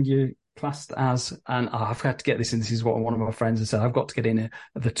you classed as, and I've had to get this in. This is what one of my friends has said. I've got to get in at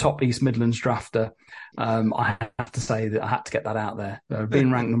the top East Midlands drafter. I have to say that I had to get that out there.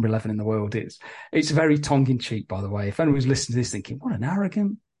 Being ranked number 11 in the world, it's very tongue in cheek, by the way. If anyone's listening to this thinking, what an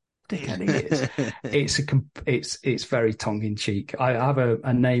arrogant dickhead he is. It's very tongue in cheek. I have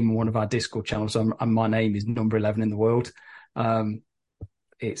a name on one of our Discord channels, and my name is number 11 in the world.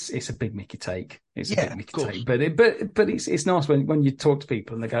 It's a big Mickey take. It's a big Mickey take, but it's nice when you talk to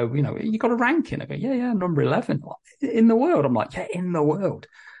people and they go, you got a ranking. I go, yeah, number 11 in the world. I'm like, yeah, in the world.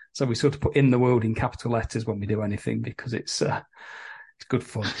 So we sort of put in the world in capital letters when we do anything because it's good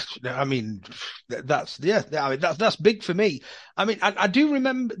fun. I mean, that's big for me. I mean, I do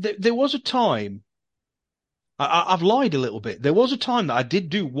remember there was a time. I've lied a little bit. There was a time that I did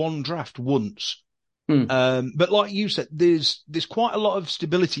do one draft once. But like you said, there's quite a lot of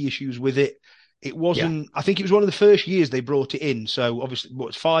stability issues with it. It wasn't. I think it was one of the first years they brought it in. So obviously,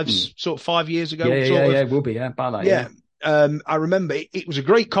 what's 5 years ago? Yeah, it will be. Yeah, about that. Yeah. I remember it was a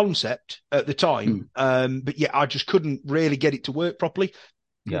great concept at the time, but yeah, I just couldn't really get it to work properly.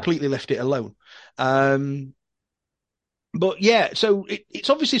 Completely left it alone. But yeah, so it's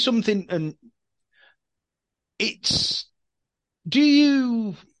obviously something, and it's. Do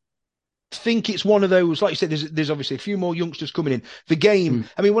you think it's one of those, like you said, there's obviously a few more youngsters coming in the game?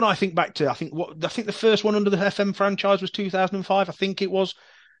 I mean, when I think back to, I think the first one under the FM franchise was 2005. I think it was,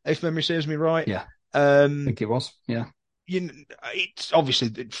 if memory serves me right. Yeah, I think it was. Yeah, it's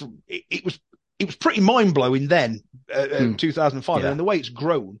obviously it was pretty mind blowing then, 2005, and then the way it's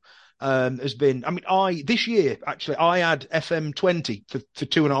grown has been. I mean, this year actually I had FM20 for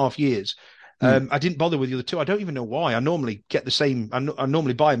 2.5 years. I didn't bother with the other two. I don't even know why. I normally get the same. I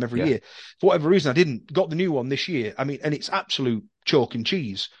normally buy them every year. For whatever reason, I didn't. Got the new one this year. I mean, and it's absolute chalk and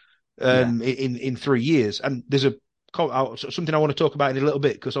cheese in 3 years. And there's something I want to talk about in a little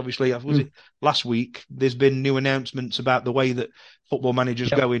bit, because obviously, it last week? There's been new announcements about the way that Football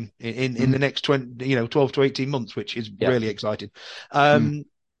Manager's going in the next 12 to 18 months, which is really exciting. But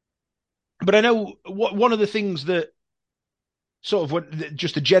I know one of the things that sort of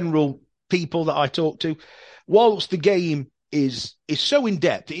just the general people that I talk to, whilst the game is so in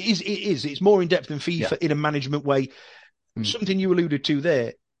depth, it's more in depth than FIFA in a management way. Something you alluded to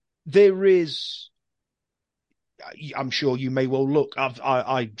there is. I'm sure you may well look.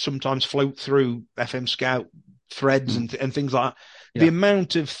 I sometimes float through FM Scout threads and things like that. The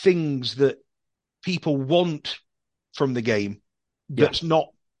amount of things that people want from the game that's not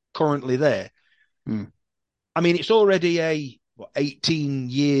currently there. I mean, it's already a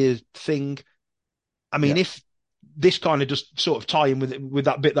 18-year thing. I mean, if this kind of just sort of tie in with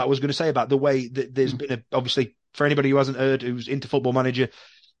that bit that I was going to say about the way that there's been obviously, for anybody who hasn't heard, who's into Football Manager,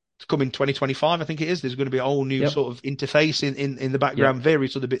 it's coming 2025, I think it is. There's going to be a whole new sort of interface in the background,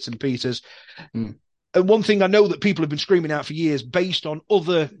 various other bits and pieces. And one thing I know that people have been screaming out for years, based on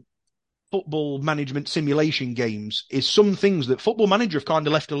other football management simulation games, is some things that Football Manager have kind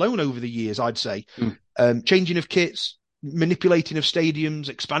of left alone over the years, I'd say. Changing of kits, manipulating of stadiums,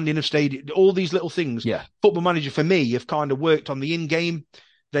 expanding of stadium, all these little things. Football Manager for me have kind of worked on the in-game.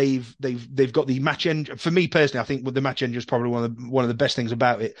 They've got the match engine. For me personally, I think the match engine is probably one of the best things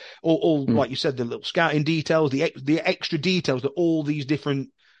about it. All like you said, the little scouting details, the extra details that all these different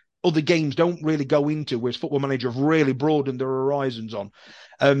other games don't really go into, whereas Football Manager have really broadened their horizons on.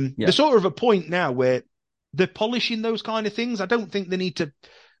 They're sort of a point now where they're polishing those kind of things. I don't think they need to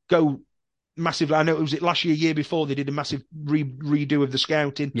go massively. I know it was last year before, they did a massive redo of the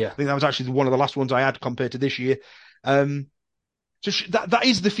scouting. I think that was actually one of the last ones I had compared to this year. So that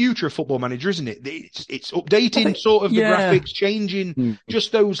is the future of Football Manager, isn't it? It's updating sort of the graphics, changing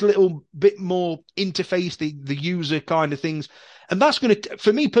just those little bit more interface, the user kind of things. And that's going to,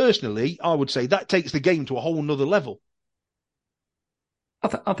 for me personally, I would say that takes the game to a whole nother level.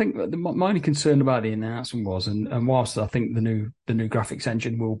 I think my only concern about the announcement was, and whilst I think the new graphics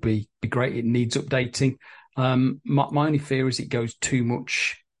engine will be great, it needs updating. My only fear is it goes too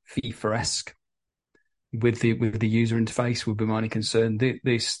much FIFA-esque with the user interface. Would be my only concern.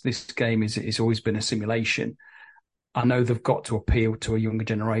 This game is always been a simulation. I know they've got to appeal to a younger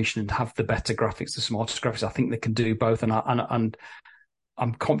generation and have the better graphics, the smarter graphics. I think they can do both, and I'm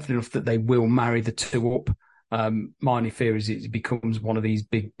confident enough that they will marry the two up. My only fear is it becomes one of these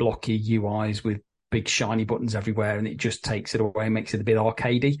big blocky UIs with big shiny buttons everywhere, and it just takes it away, makes it a bit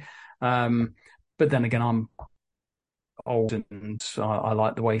arcadey. But then again, I'm old and I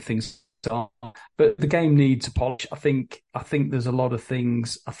like the way things are. But the game needs a polish. I think there's a lot of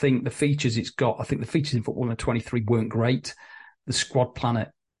things. I think the features it's got. I think the features in Football 23 weren't great. The squad planet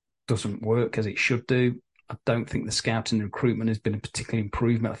doesn't work as it should do. I don't think the scouting and recruitment has been a particular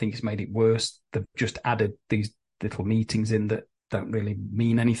improvement. I think it's made it worse. They've just added these little meetings in that don't really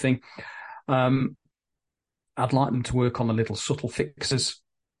mean anything. I'd like them to work on the little subtle fixes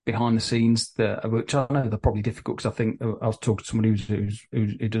behind the scenes that, which I know they're probably difficult because I think I was talking to someone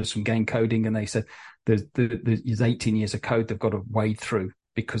who does some game coding, and they said there's 18 years of code they've got to wade through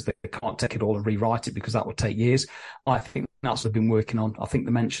because they can't take it all and rewrite it because that would take years. I think that's what they've been working on. I think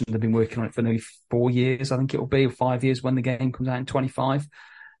they mentioned they've been working on it for nearly 4 years. I think it will be, or 5 years when the game comes out in 25,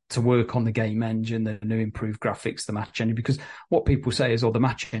 to work on the game engine, the new improved graphics, the match engine. Because what people say is, oh, the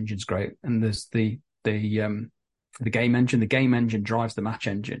match engine's great, and there's the game engine. The game engine drives the match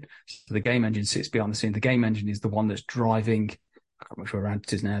engine. So the game engine sits behind the scene. The game engine is the one that's driving. I can't remember around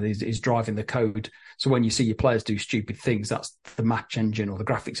it is now. Is driving the code. So when you see your players do stupid things, that's the match engine or the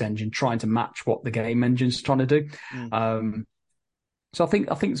graphics engine trying to match what the game engine's trying to do. So I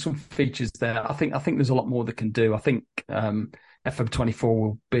think some features there. I think there's a lot more they can do. I think FM24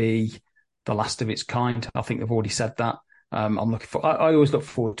 will be the last of its kind. I think they've already said that. I'm looking for. I always look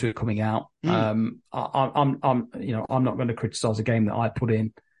forward to it coming out. I'm not going to criticize a game that I put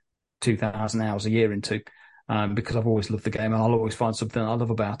in 2,000 hours a year into, because I've always loved the game and I'll always find something I love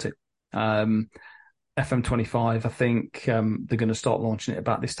about it. FM25, I think they're going to start launching it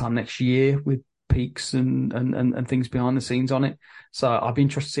about this time next year with peaks and things behind the scenes on it. So I'd be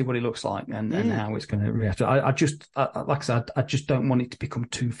interested to see what it looks like and how it's going to react. Like I said, I just don't want it to become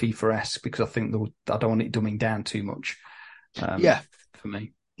too FIFA-esque because I think I don't want it dumbing down too much. For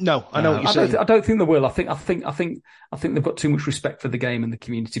me. No, I know what you're saying. I don't think they will. I think they've got too much respect for the game and the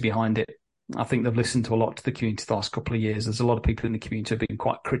community behind it. I think they've listened to a lot to the community the last couple of years. There's a lot of people in the community who have been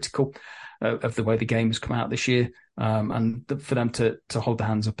quite critical of the way the game has come out this year. And for them to hold their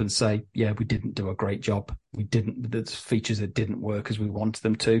hands up and say, yeah, we didn't do a great job. There's features that didn't work as we wanted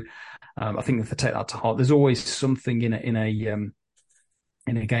them to. I think if they take that to heart, there's always something in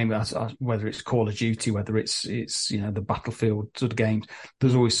a game, whether it's Call of Duty, whether it's the Battlefield sort of games,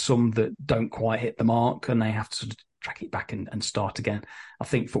 there's always some that don't quite hit the mark and they have to sort of track it back and start again. I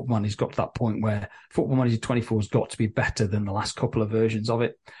think Football Manager's got to that point where Football Manager 24 has got to be better than the last couple of versions of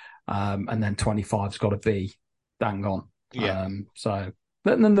it. And then 25's got to be bang on. Yeah. So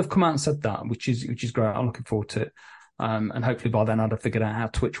then they've come out and said that, which is great. I'm looking forward to it. And hopefully by then I'd have figured out how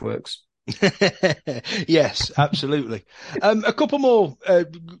Twitch works. Yes, absolutely. A couple more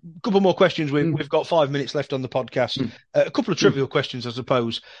questions. We've got 5 minutes left on the podcast. A couple of trivial questions, I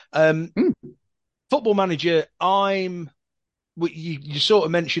suppose. Football Manager, you sort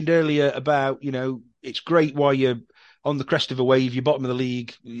of mentioned earlier about, it's great while you're on the crest of a wave, you're bottom of the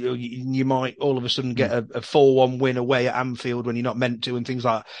league, you might all of a sudden get a 4-1 win away at Anfield when you're not meant to and things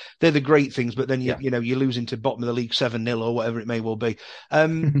like that. They're the great things, but then you're losing to bottom of the league 7-0 or whatever it may well be.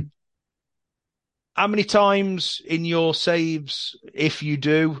 How many times in your saves, if you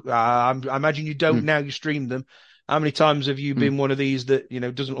do, I imagine you don't now, you stream them. How many times have you been one of these that,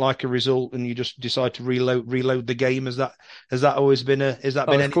 doesn't like a result and you just decide to reload the game? Has that always been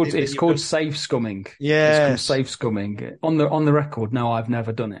it's called save scumming. Yeah. It's called save scumming. On the record, no, I've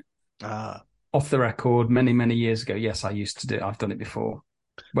never done it. Off the record, many, many years ago, yes, I used to do it. I've done it before.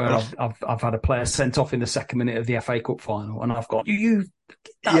 Where I've had a player sent off in the second minute of the FA Cup final and I've gone,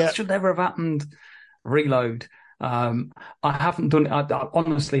 that should never have happened. Reload. I haven't done it. I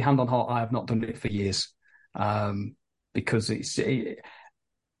honestly, hand on heart, I have not done it for years. Because it's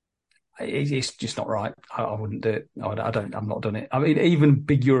just not right. I wouldn't do it. I've not done it. I mean, even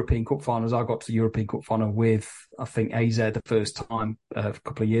big European Cup finals. I got to the European Cup final with, I think, AZ the first time a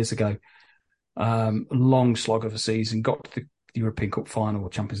couple of years ago. Long slog of a season. Got to the European Cup final or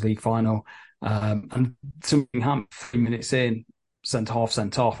Champions League final, and something happened 3 minutes in, sent off,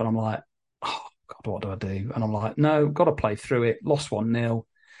 and I'm like, oh God, what do I do? And I'm like, no, got to play through it. Lost 1-0.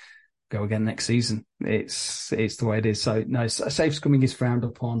 Go again next season. It's the way it is. So no, safe scumming is frowned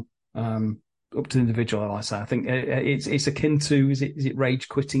upon. Up to the individual, like I say. I think it's akin to is it rage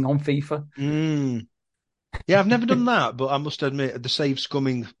quitting on FIFA? Yeah, I've never done that, but I must admit the save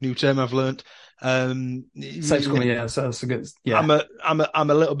scumming, new term I've learnt. Save scumming, yeah. So that's a good. Yeah, I'm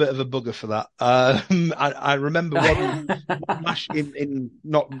a little bit of a bugger for that. I remember when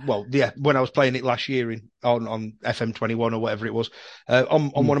I was playing it last year on FM21 or whatever it was,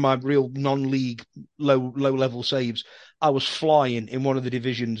 on one of my real non-league low level saves. I was flying in one of the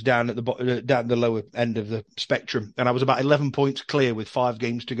divisions down at the lower end of the spectrum, and I was about 11 points clear with 5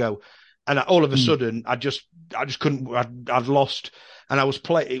 games to go. And all of a sudden, I just couldn't. I'd lost, and I was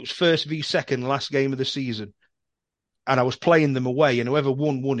it was first v second, last game of the season, and I was playing them away, and whoever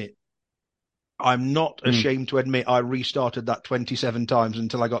won it. I'm not ashamed to admit I restarted that 27 times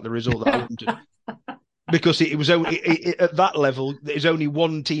until I got the result that I wanted, because it was only at that level. There's only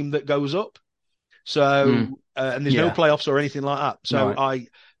one team that goes up, so and there's no playoffs or anything like that. So right.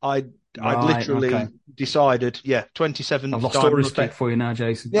 I'd Right. Okay. literally decided, yeah, I've 27th lost all time lucky. respect for you now,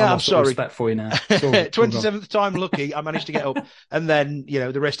 Jason. I've Yeah, I'm lost all sorry. respect for you now. It's all gone. 27th time lucky, I managed to get up, and then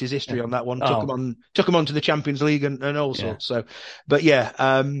the rest is Yeah. history on that one. Oh, Took them on to the Champions League and all yeah. sorts. So, but yeah,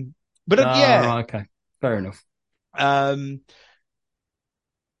 yeah. Right. Okay. Fair enough. Um,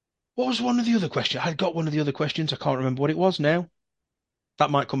 what was one of the other questions? I got one of the other questions. I can't remember what it was now.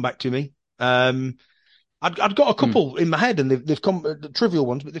 That might come back to me. I'd got a Hmm. couple in my head, and they've come the trivial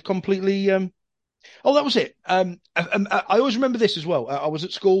ones, but they've completely. Oh, that was it. I always remember this as well. I was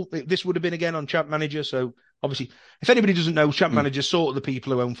at school. This would have been again on Champ Manager. So obviously, if anybody doesn't know, Champ Hmm. Manager sort of the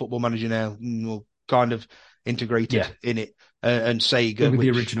people who own Football Manager now, well, kind of integrated Yeah. in it, and Sega, With the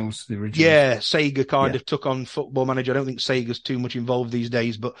which originals. The originals. yeah, Sega kind Yeah. of took on Football Manager. I don't think Sega's too much involved these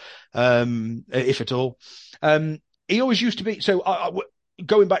days, but if at all, he always used to be. So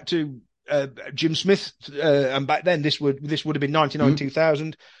going back to Jim Smith, and back then this would have been 99 Hmm.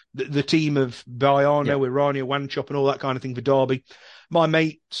 2000. The team of Baiano, Yeah. Irania, Wanchop, and all that kind of thing for Derby. My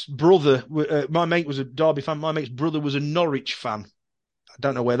mate's brother, my mate was a Derby fan. My mate's brother was a Norwich fan. I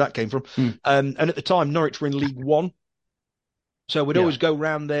don't know where that came from. Hmm. And at the time, Norwich were in League One. So we'd Yeah. always go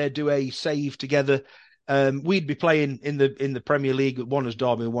round there, do a save together. We'd be playing in the Premier League, one as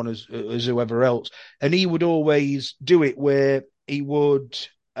Derby, one as whoever else, and he would always do it where he would.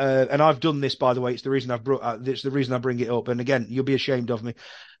 And I've done this, by the way. It's the reason I've brought. It's the reason I bring it up. And again, you'll be ashamed of me.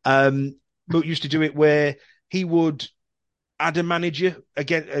 But used to do it where he would add a manager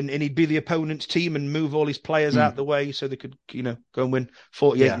again, and he'd be the opponent's team and move all his players Hmm. out the way so they could, go and win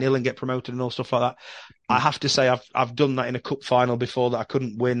 48-0 and get promoted and all stuff like that. I Hmm. have to say I've done that in a cup final before that I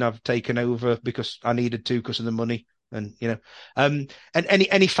couldn't win. I've taken over because I needed to because of the money, and and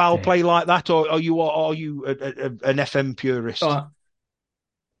any foul Yeah. play like that, or are you an FM purist?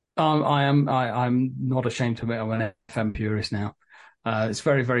 I'm not ashamed to admit I'm an FM purist now. It's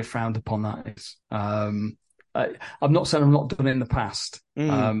very, very frowned upon. That is. I'm not saying I've not done it in the past.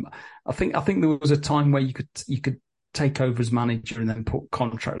 Mm. I think there was a time where you could take over as manager and then put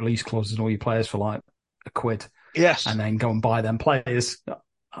contract release clauses on all your players for like £1, Yes. and then go and buy them players.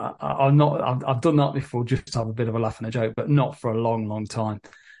 I've done that before just to have a bit of a laugh and a joke, but not for a long, long time.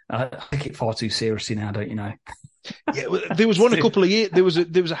 I take it far too seriously now, don't you know? Yeah, there was one a couple of years. There was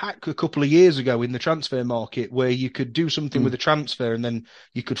a hack a couple of years ago in the transfer market where you could do something with a transfer and then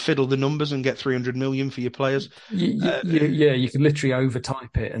you could fiddle the numbers and get 300 million for your players. Yeah, you can literally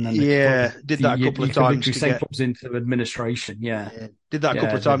overtype it, and then did that a couple of times to send get clubs into administration. Yeah, did that a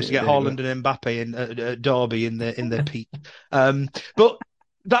couple of times to get Haaland and Mbappe in Derby in their peak. But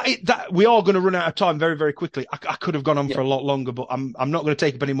that we are going to run out of time very, very quickly. I could have gone on for a lot longer, but I'm not going to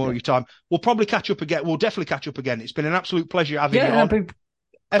take up any more of your time. We'll probably catch up again. We'll definitely catch up again. It's been an absolute pleasure having you on.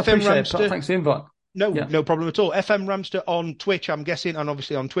 FMRamster. Thanks for the invite. No problem at all. FMRamster on Twitch, I'm guessing, and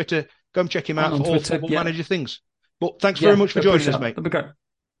obviously on Twitter. Go and check him out for all Football Manager things. But thanks very much for joining us, mate. That'd be great.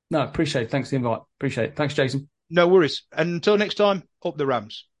 No, appreciate it. Thanks for the invite. Appreciate it. Thanks, Jason. No worries. And until next time, up the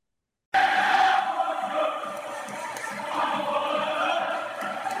Rams.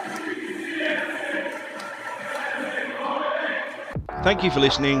 Thank you for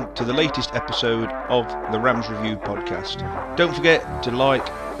listening to the latest episode of the Rams Review podcast. Don't forget to like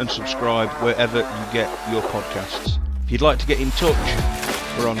and subscribe wherever you get your podcasts. If you'd like to get in touch,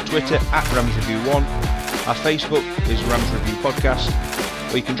 we're on Twitter at RamsReview1. Our Facebook is Rams Review Podcast,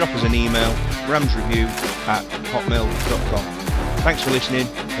 or you can drop us an email, ramsreview@hotmail.com. Thanks for listening,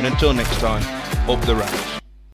 and until next time, up the Rams.